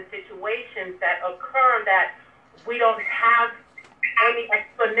challenges and situations that occur that we don't have any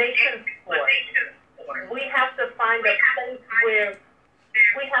explanation for? We have to find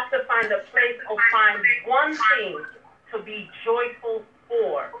a place or find one thing to be joyful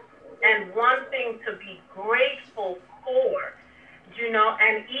for and one thing to be grateful for. You know,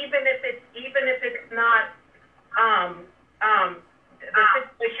 and even if it's not the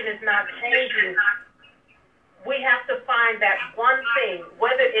situation is not changing, we have to find that one thing,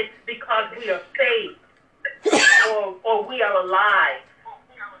 whether it's because we are saved or we are alive,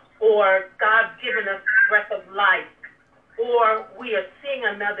 or God's given us breath of life, or we are seeing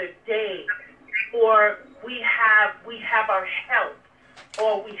another day, or we have our health,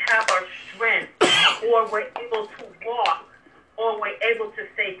 or we have our strength, or we're able to walk, or we're able to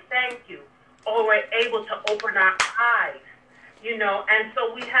say thank you, or we're able to open our eyes. You know, and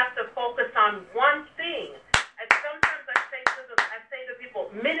so we have to focus on one thing. And sometimes I say to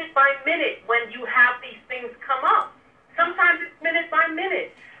people, minute by minute, when you have these things come up. Sometimes it's minute by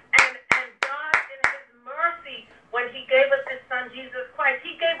minute. And God, in His mercy, when He gave us His Son, Jesus Christ,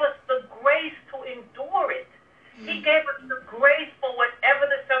 He gave us the grace to endure it. He gave us the grace for whatever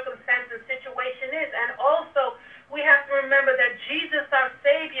the circumstance and situation is. And also, we have to remember that Jesus, our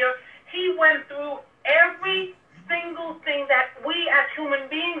Savior, He went through every single thing that we as human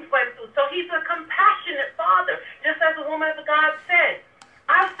beings went through. So He's a compassionate Father, just as the woman of God said.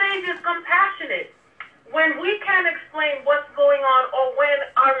 Our Savior is compassionate. When we can't explain what's going on, or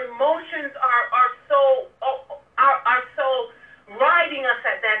when our emotions are so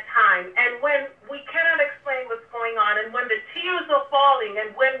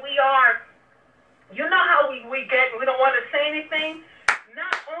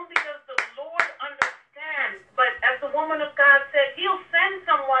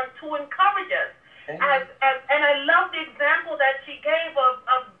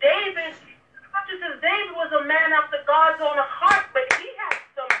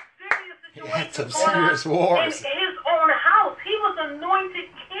Some going on serious wars. in his own house. He was anointed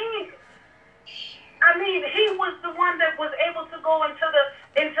king. I mean, he was the one that was able to go into the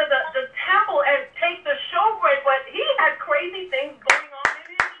temple and take the showbread, but he had crazy things going on in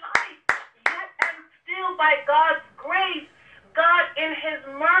his life. Yet and still, by God's grace, God in his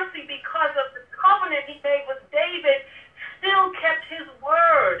mercy, because of the covenant he made with David, still kept his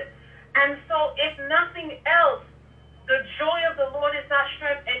word. And so, if nothing else, the joy of the Lord is our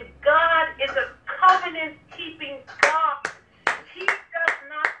strength, and God is a covenant-keeping God. He does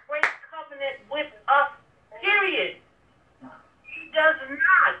not break covenant with us, period. He does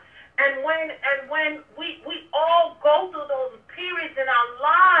not. And when we all go through those periods in our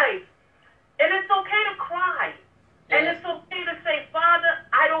lives, and it's okay to cry. And it's okay to say, Father,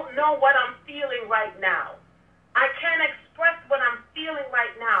 I don't know what I'm feeling right now. I can't express what I'm feeling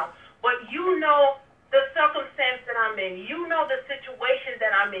right now. But you know the circumstance that I'm in. You know the situation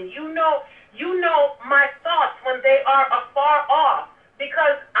that I'm in. You know my thoughts when they are afar off.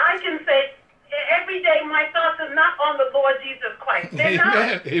 Because I can say every day my thoughts are not on the Lord Jesus Christ. They're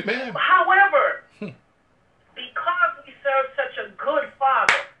not. Amen. However, because we serve such a good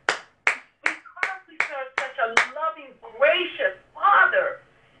Father, because we serve such a loving, gracious Father,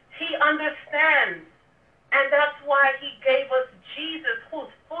 he understands. And that's why he gave us Jesus, who's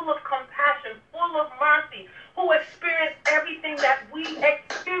full of compassion, full of mercy, who experienced everything that we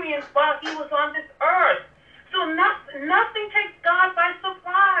experienced while he was on this earth. So nothing takes God by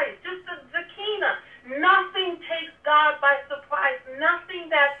surprise. Just the Zakina. Nothing takes God by surprise. Nothing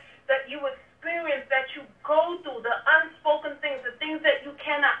that you experience, that you go through, the unspoken things, the things that you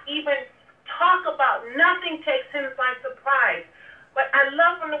cannot even talk about. Nothing takes him by surprise. But I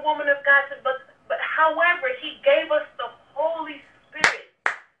love when the woman of God said, but however, he gave us the Holy Spirit.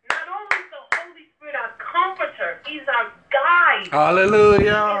 Not only is the Holy Spirit our comforter, he's our guide.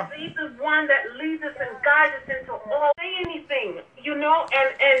 Hallelujah. He's the one that leads us and guides us into all. Say anything, you know,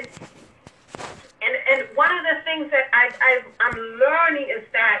 and one of the things that I'm learning is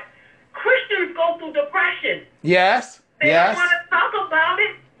that Christians go through depression. Yes. They don't want to talk about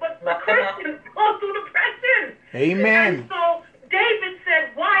it, but Christians go through depression. Amen. And so David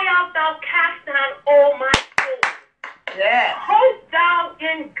said, why art thou cast down, O my soul? Yeah. Hope thou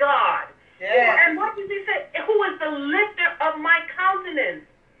in God. Yeah. And what did he say? Who is the lifter of my countenance?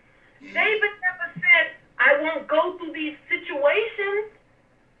 David never said, I won't go through these situations.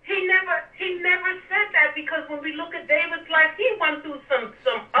 He never said that, because when we look at David's life, he went through some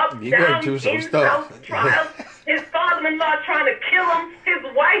ups, He went downs, through some ins, stuff. outs, trials. His father-in-law trying to kill him.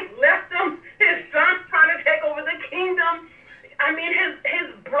 His wife left him. His son trying to take over the kingdom. I mean, his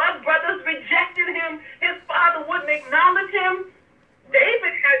brothers rejected him. His father wouldn't acknowledge him.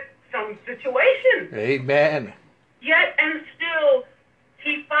 David had some situations. Amen. Yet and still,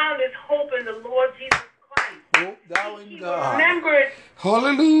 he found his hope in the Lord Jesus Christ. Hope thou in He God. remembered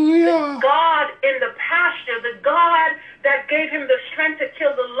Hallelujah. God in the pasture, the God that gave him the strength to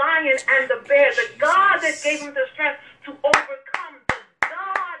kill the lion and the bear, the God that gave him the strength to overcome, the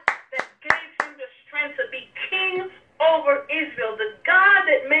God that gave him the strength to be king over Israel, the God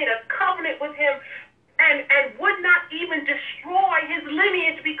that made a covenant with him and would not even destroy his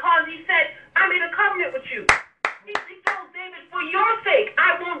lineage, because he said, I made a covenant with you. He told David, for your sake,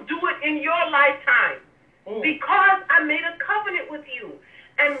 I won't do it in your lifetime, because I made a covenant with you.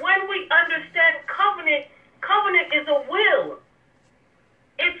 And when we understand covenant is a will.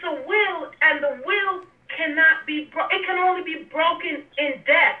 It's a will, and the will cannot be it can only be broken in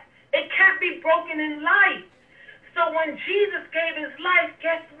death. It can't be broken in life. So when Jesus gave his life,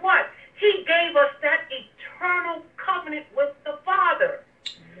 guess what? He gave us that eternal covenant with the Father.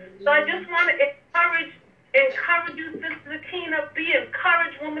 So I just want to encourage you, Sister Zakina. Be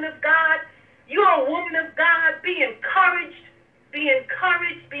encouraged, woman of God. You're a woman of God. Be encouraged. Be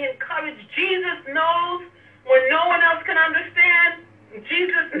encouraged. Be encouraged. Jesus knows when no one else can understand.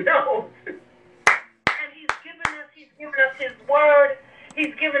 Jesus knows. And he's given us his word.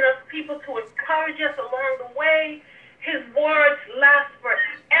 He's given us people to encourage us along the way. His words last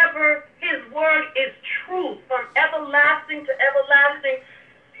forever. His word is truth from everlasting to everlasting.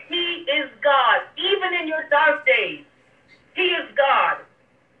 He is God. Even in your dark days, he is God.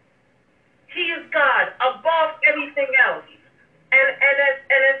 He is God above everything else. And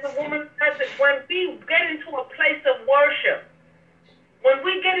as the woman says it, when we get into a place of worship, when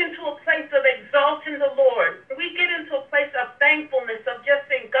we get into a place of exalting the Lord, we get into a place of thankfulness, of just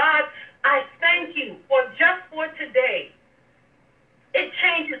saying, God, I thank you for just for today. It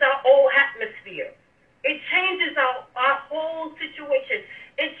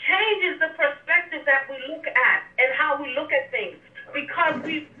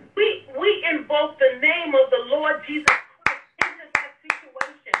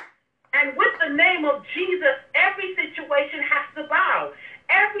the name of Jesus, every situation has to bow.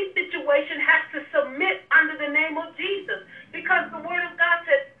 Every situation has to submit under the name of Jesus. Because the word of God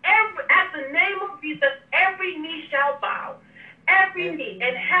says, at the name of Jesus, every knee shall bow. Every knee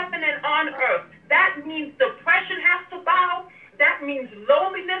in heaven and on earth. That means depression has to bow. That means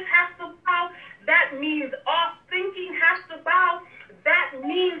loneliness has to bow. That means off thinking has to bow. That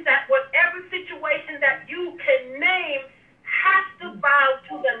means that whatever situation that you can name has to bow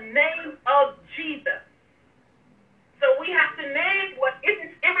to the name of Jesus. So we have to name if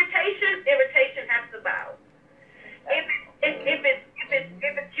it's irritation has to bow. If it's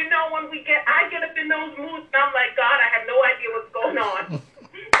when I get up in those moods and I'm like, God, I have no idea what's going on.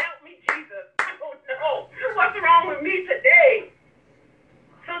 Help me, Jesus. I don't know what's wrong with me today.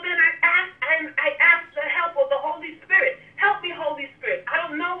 So then I ask the help of the Holy Spirit. Help me, Holy Spirit. I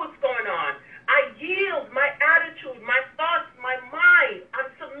don't know what's going on. I yield my attitude, my thoughts, my mind.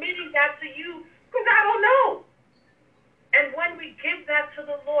 I'm submitting that to you because I don't know. And when we give that to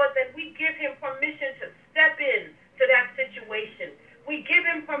the Lord, then we give him permission to step in to that situation. We give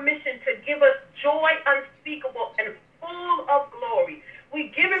him permission to give us joy unspeakable and full of glory.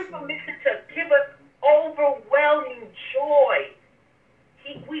 We give him permission to give us overwhelming joy.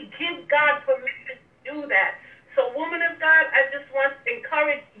 We give God permission to do that. So, woman of God, I just want to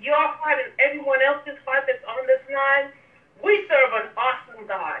encourage your heart and everyone else's heart that's on this line. We serve an awesome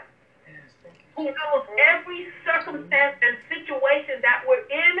God who knows every circumstance and situation that we're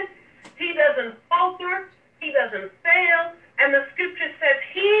in. He doesn't falter. He doesn't fail. And the scripture says,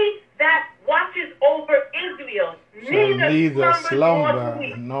 he that watches over Israel neither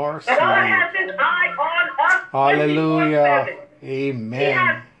slumber nor sleep. God has his eye on us. Hallelujah.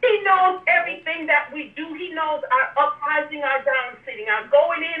 Amen. He knows everything that we do. He knows our uprising, our down sitting, our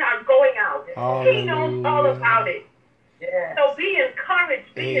going in, our going out. Hallelujah. He knows all about it. Yes. So be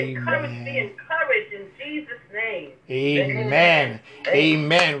encouraged, be encouraged in Jesus' name. Amen.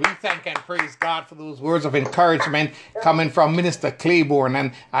 Amen. We thank and praise God for those words of encouragement coming from Minister Claiborne.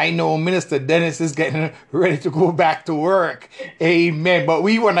 And I know Minister Dennis is getting ready to go back to work. Amen. But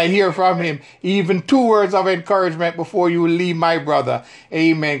we want to hear from him even 2 words of encouragement before you leave, my brother.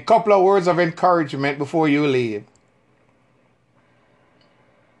 Amen. Couple of words of encouragement before you leave.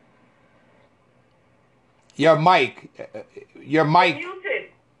 Your mic. Muted.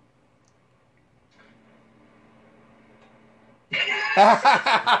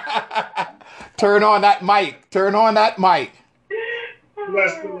 Turn on that mic.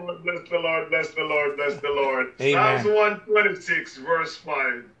 Bless the Lord, bless the Lord, bless the Lord, bless the Lord. Amen. Psalms 126, verse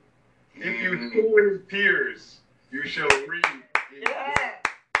 5. If you sow in tears, you shall reap.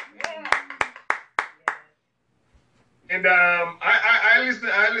 And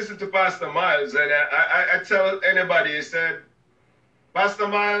I listen to Pastor Miles, and I tell anybody, he said, Pastor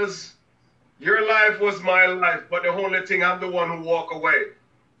Miles, your life was my life, but the only thing, I'm the one who walk away.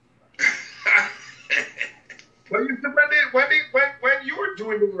 When you're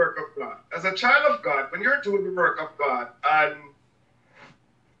doing the work of God, as a child of God, when you're doing the work of God, and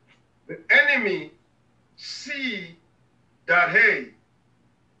the enemy see that, hey,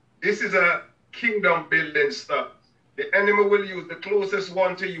 this is a kingdom building stuff, the enemy will use the closest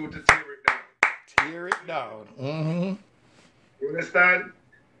one to you to tear it down. Tear it down. Mm-hmm. You understand?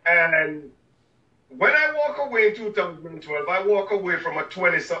 And when I walk away in 2012, I walk away from a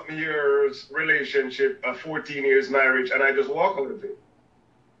 20-something years relationship, a 14 years marriage, and I just walk out of it.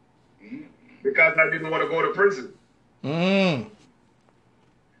 Because I didn't want to go to prison. Mm.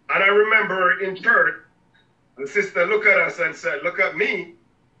 And I remember in church, the sister looked at us and said, look at me,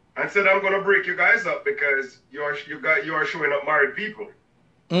 and said, I'm going to break you guys up because you are showing up married people.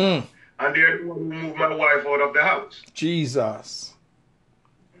 Mm. And they're the one who moved my wife out of the house. Jesus.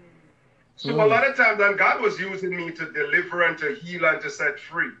 So a lot of times, and God was using me to deliver and to heal and to set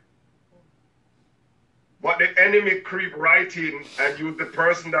free. But the enemy creep right in and use the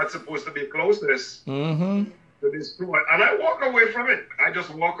person that's supposed to be closest to destroy. And I walk away from it. I just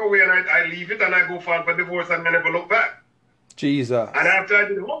walk away and I leave it and I go file for divorce and I never look back. Jesus. And after I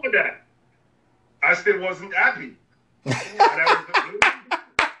did all of that, I still wasn't happy.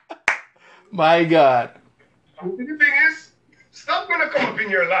 My God. The thing is, stuff gonna come up in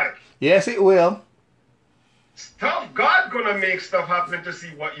your life. Yes, it will. God gonna make stuff happen to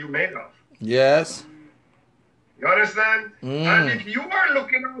see what you made of. Yes. You understand? And if you are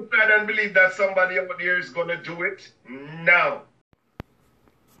looking outside and believe that somebody out there is gonna do it, no.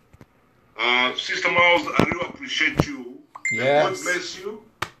 Sister Miles, I really appreciate you. Yes. God bless you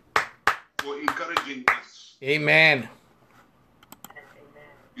for encouraging us. Amen.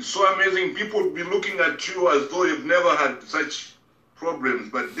 It's so amazing. People will be looking at you as though you've never had such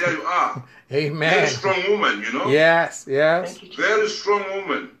problems, but there you are. Amen. Very strong woman, you know. Yes, yes. Thank you, Jesus. Very strong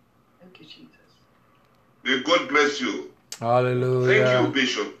woman. Thank you, Jesus. May God bless you. Hallelujah. Thank you,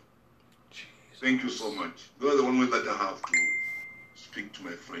 Bishop. Thank you so much. Those are the only ways that I have to speak to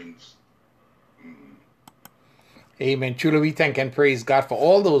my friends. Amen. Truly, we thank and praise God for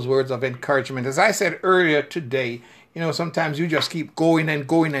all those words of encouragement. As I said earlier today, you know, sometimes you just keep going and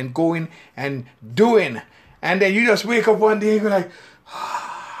going and going and doing. And then you just wake up one day and go like,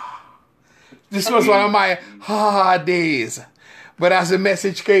 this was one of my hard days. But as the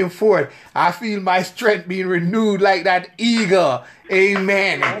message came forth, I feel my strength being renewed like that eagle.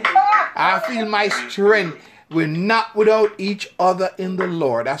 Amen. I feel my strength. We're not without each other in the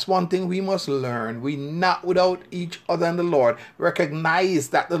Lord. That's one thing we must learn. We're not without each other in the Lord. Recognize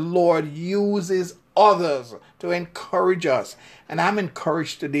that the Lord uses others to encourage us. And I'm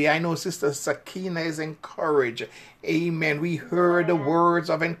encouraged today. I know Sister Sakina is encouraged. Amen. We heard the words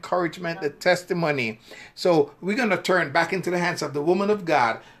of encouragement, the testimony. So we're going to turn back into the hands of the woman of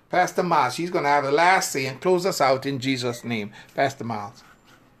God, Pastor Miles. She's going to have the last say and close us out in Jesus' name. Pastor Miles.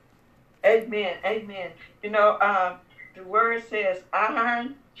 Amen. Amen. You know, the word says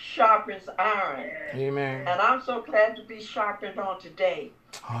iron sharpens iron. Amen. And I'm so glad to be sharpened on today.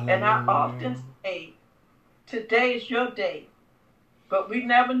 Hallelujah. And I often say, today is your day. But we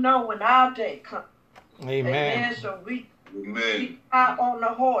never know when our day comes. Amen. So we Amen. are on the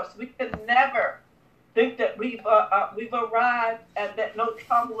horse. We can never think that we've arrived and that no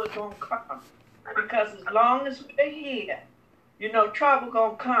trouble is going to come. Because as long as we're here, you know, trouble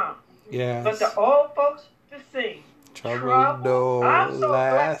going to come. Yes. But the old folks to sing, Trouble don't I'm so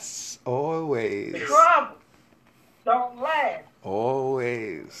last always. trouble don't last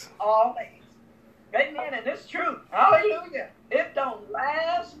Always. always. Amen, and it's true. Hallelujah. It don't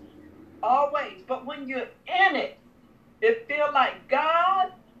last always. But when you're in it, it feels like,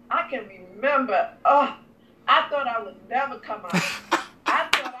 God, I can remember, I thought I would never come out. I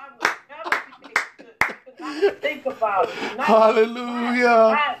thought I would never be able to think about it. Hallelujah.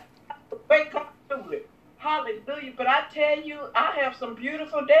 I wake up to it. Hallelujah. But I tell you, I have some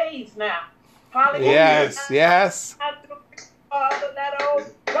beautiful days now. Hallelujah. Yes, yes. I threw all of that old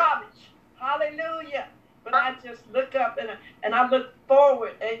garbage. Hallelujah. But I just look up and I look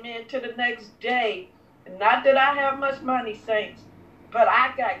forward, amen, to the next day. And not that I have much money, saints, but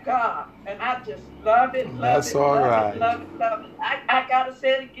I got God. And I just love it, love That's it, all love right. it, love it, love it. I got to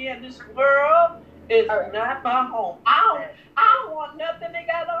say it again. This world is not my home. I don't want nothing they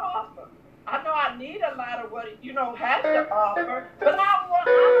got to offer. I know I need a lot of what it, has to offer, but I don't want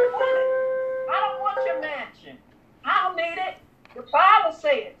it. I don't want your mansion. I don't need it. The Bible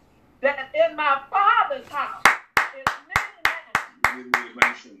says that in my Father's house is many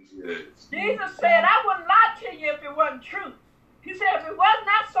mansions. Yes. Jesus said, I wouldn't lie to you if it wasn't true. He said, if it was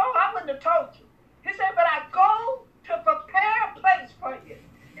not so, I wouldn't have told you. He said, but I go to prepare a place for you.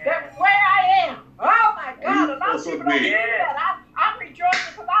 That's where I am. Oh my God. A lot of people don't believe that. I'm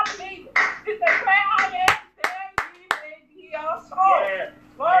rejoicing because I believe it. He said, where I am, there ye may be also.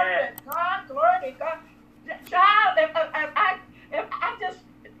 Glory to God, glory to God. Child, if I just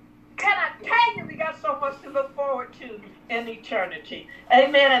cannot tell you, we got so much to look forward to in eternity.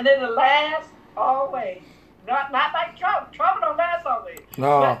 Amen. And it'll last always. Not like trouble. Trouble don't last always.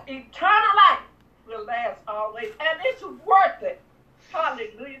 No. But eternal life will last always. And it's worth it.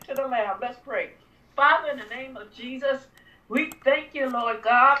 Hallelujah to the Lamb. Let's pray. Father, in the name of Jesus, we thank you, Lord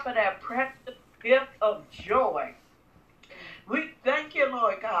God, for that precious gift of joy. We thank you,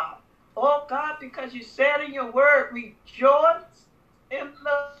 Lord God. Oh, God, because you said in your word, rejoice in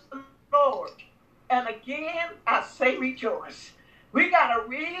the Lord. And again, I say rejoice. We got a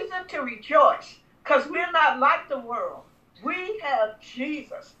reason to rejoice because we're not like the world. We have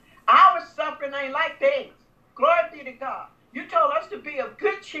Jesus. Our suffering ain't like theirs. Glory be to God. You told us to be of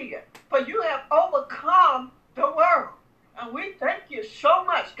good cheer, for you have overcome the world. And we thank you so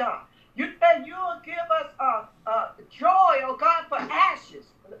much, God. You said you will give us joy, oh God, for ashes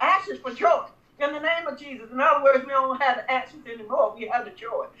for joy. In the name of Jesus. In other words, we don't have the ashes anymore. We have the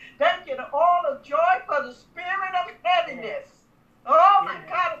joy. Thank you, the oil of joy for the spirit of heaviness. Oh my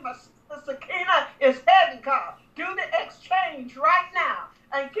God, my sister Sakina is heavy, God. Do the exchange right now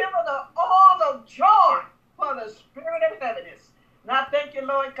and give her the oil of joy for the spirit of heaviness. And I thank you,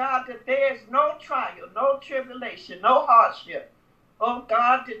 Lord God, that there is no trial, no tribulation, no hardship. Oh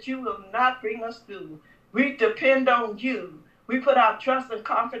God, that you will not bring us through. We depend on you. We put our trust and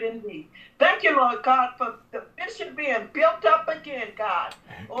confidence in thee. Thank you, Lord God, for the vision being built up again, God.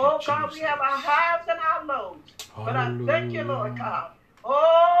 Oh God, we have our highs and our lows. But I thank you, Lord God,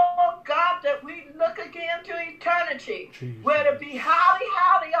 Oh, God, that we look again to eternity, Jesus. where to be howdy,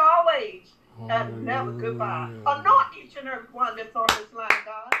 howdy always, and never goodbye. Anoint each and every one that's on this line,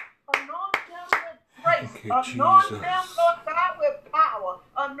 God. Anoint them with grace. Thank you, Anoint Jesus. them, Lord God, with power.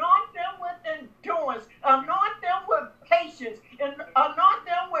 Anoint them with endurance. Anoint them with patience. And anoint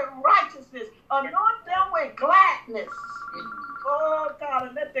them with righteousness. Anoint them with gladness. Oh, God,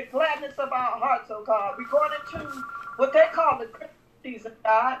 and let the gladness of our hearts, oh, God, we're going into what they call the Christmas season,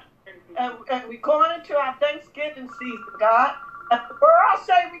 God. And we're going into our Thanksgiving season, God. And the world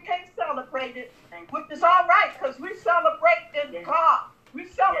say we can't celebrate it, which is all right, because we celebrate in God. We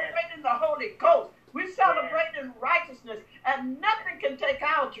celebrate in the Holy Ghost. We celebrate in righteousness, and nothing can take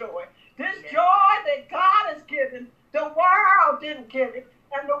our joy. This joy that God has given, the world didn't give it,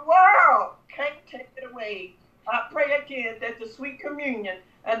 and the world can't take it away. I pray again that the sweet communion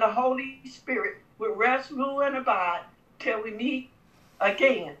and the Holy Spirit will rest, rule, and abide till we meet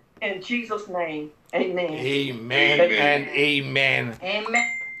again. In Jesus' name, amen. Amen and amen. Amen.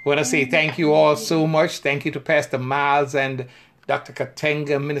 I want to say thank you all so much. Thank you to Pastor Miles and Dr.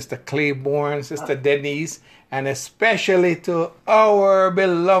 Katenga, Minister Claiborne, Sister Denise, and especially to our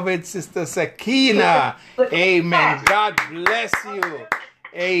beloved Sister Sakina. Amen. God bless you.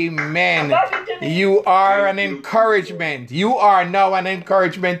 Amen. You are an encouragement. You are now an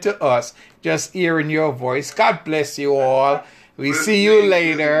encouragement to us. Just hearing your voice. God bless you all. We see you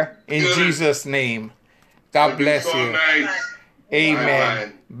later in Jesus' name. God bless you. Nice.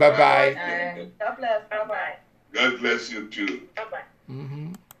 Amen. Bye-bye. God bless. Bye-bye. God bless you too. Bye-bye.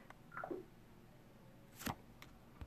 Mm-hmm.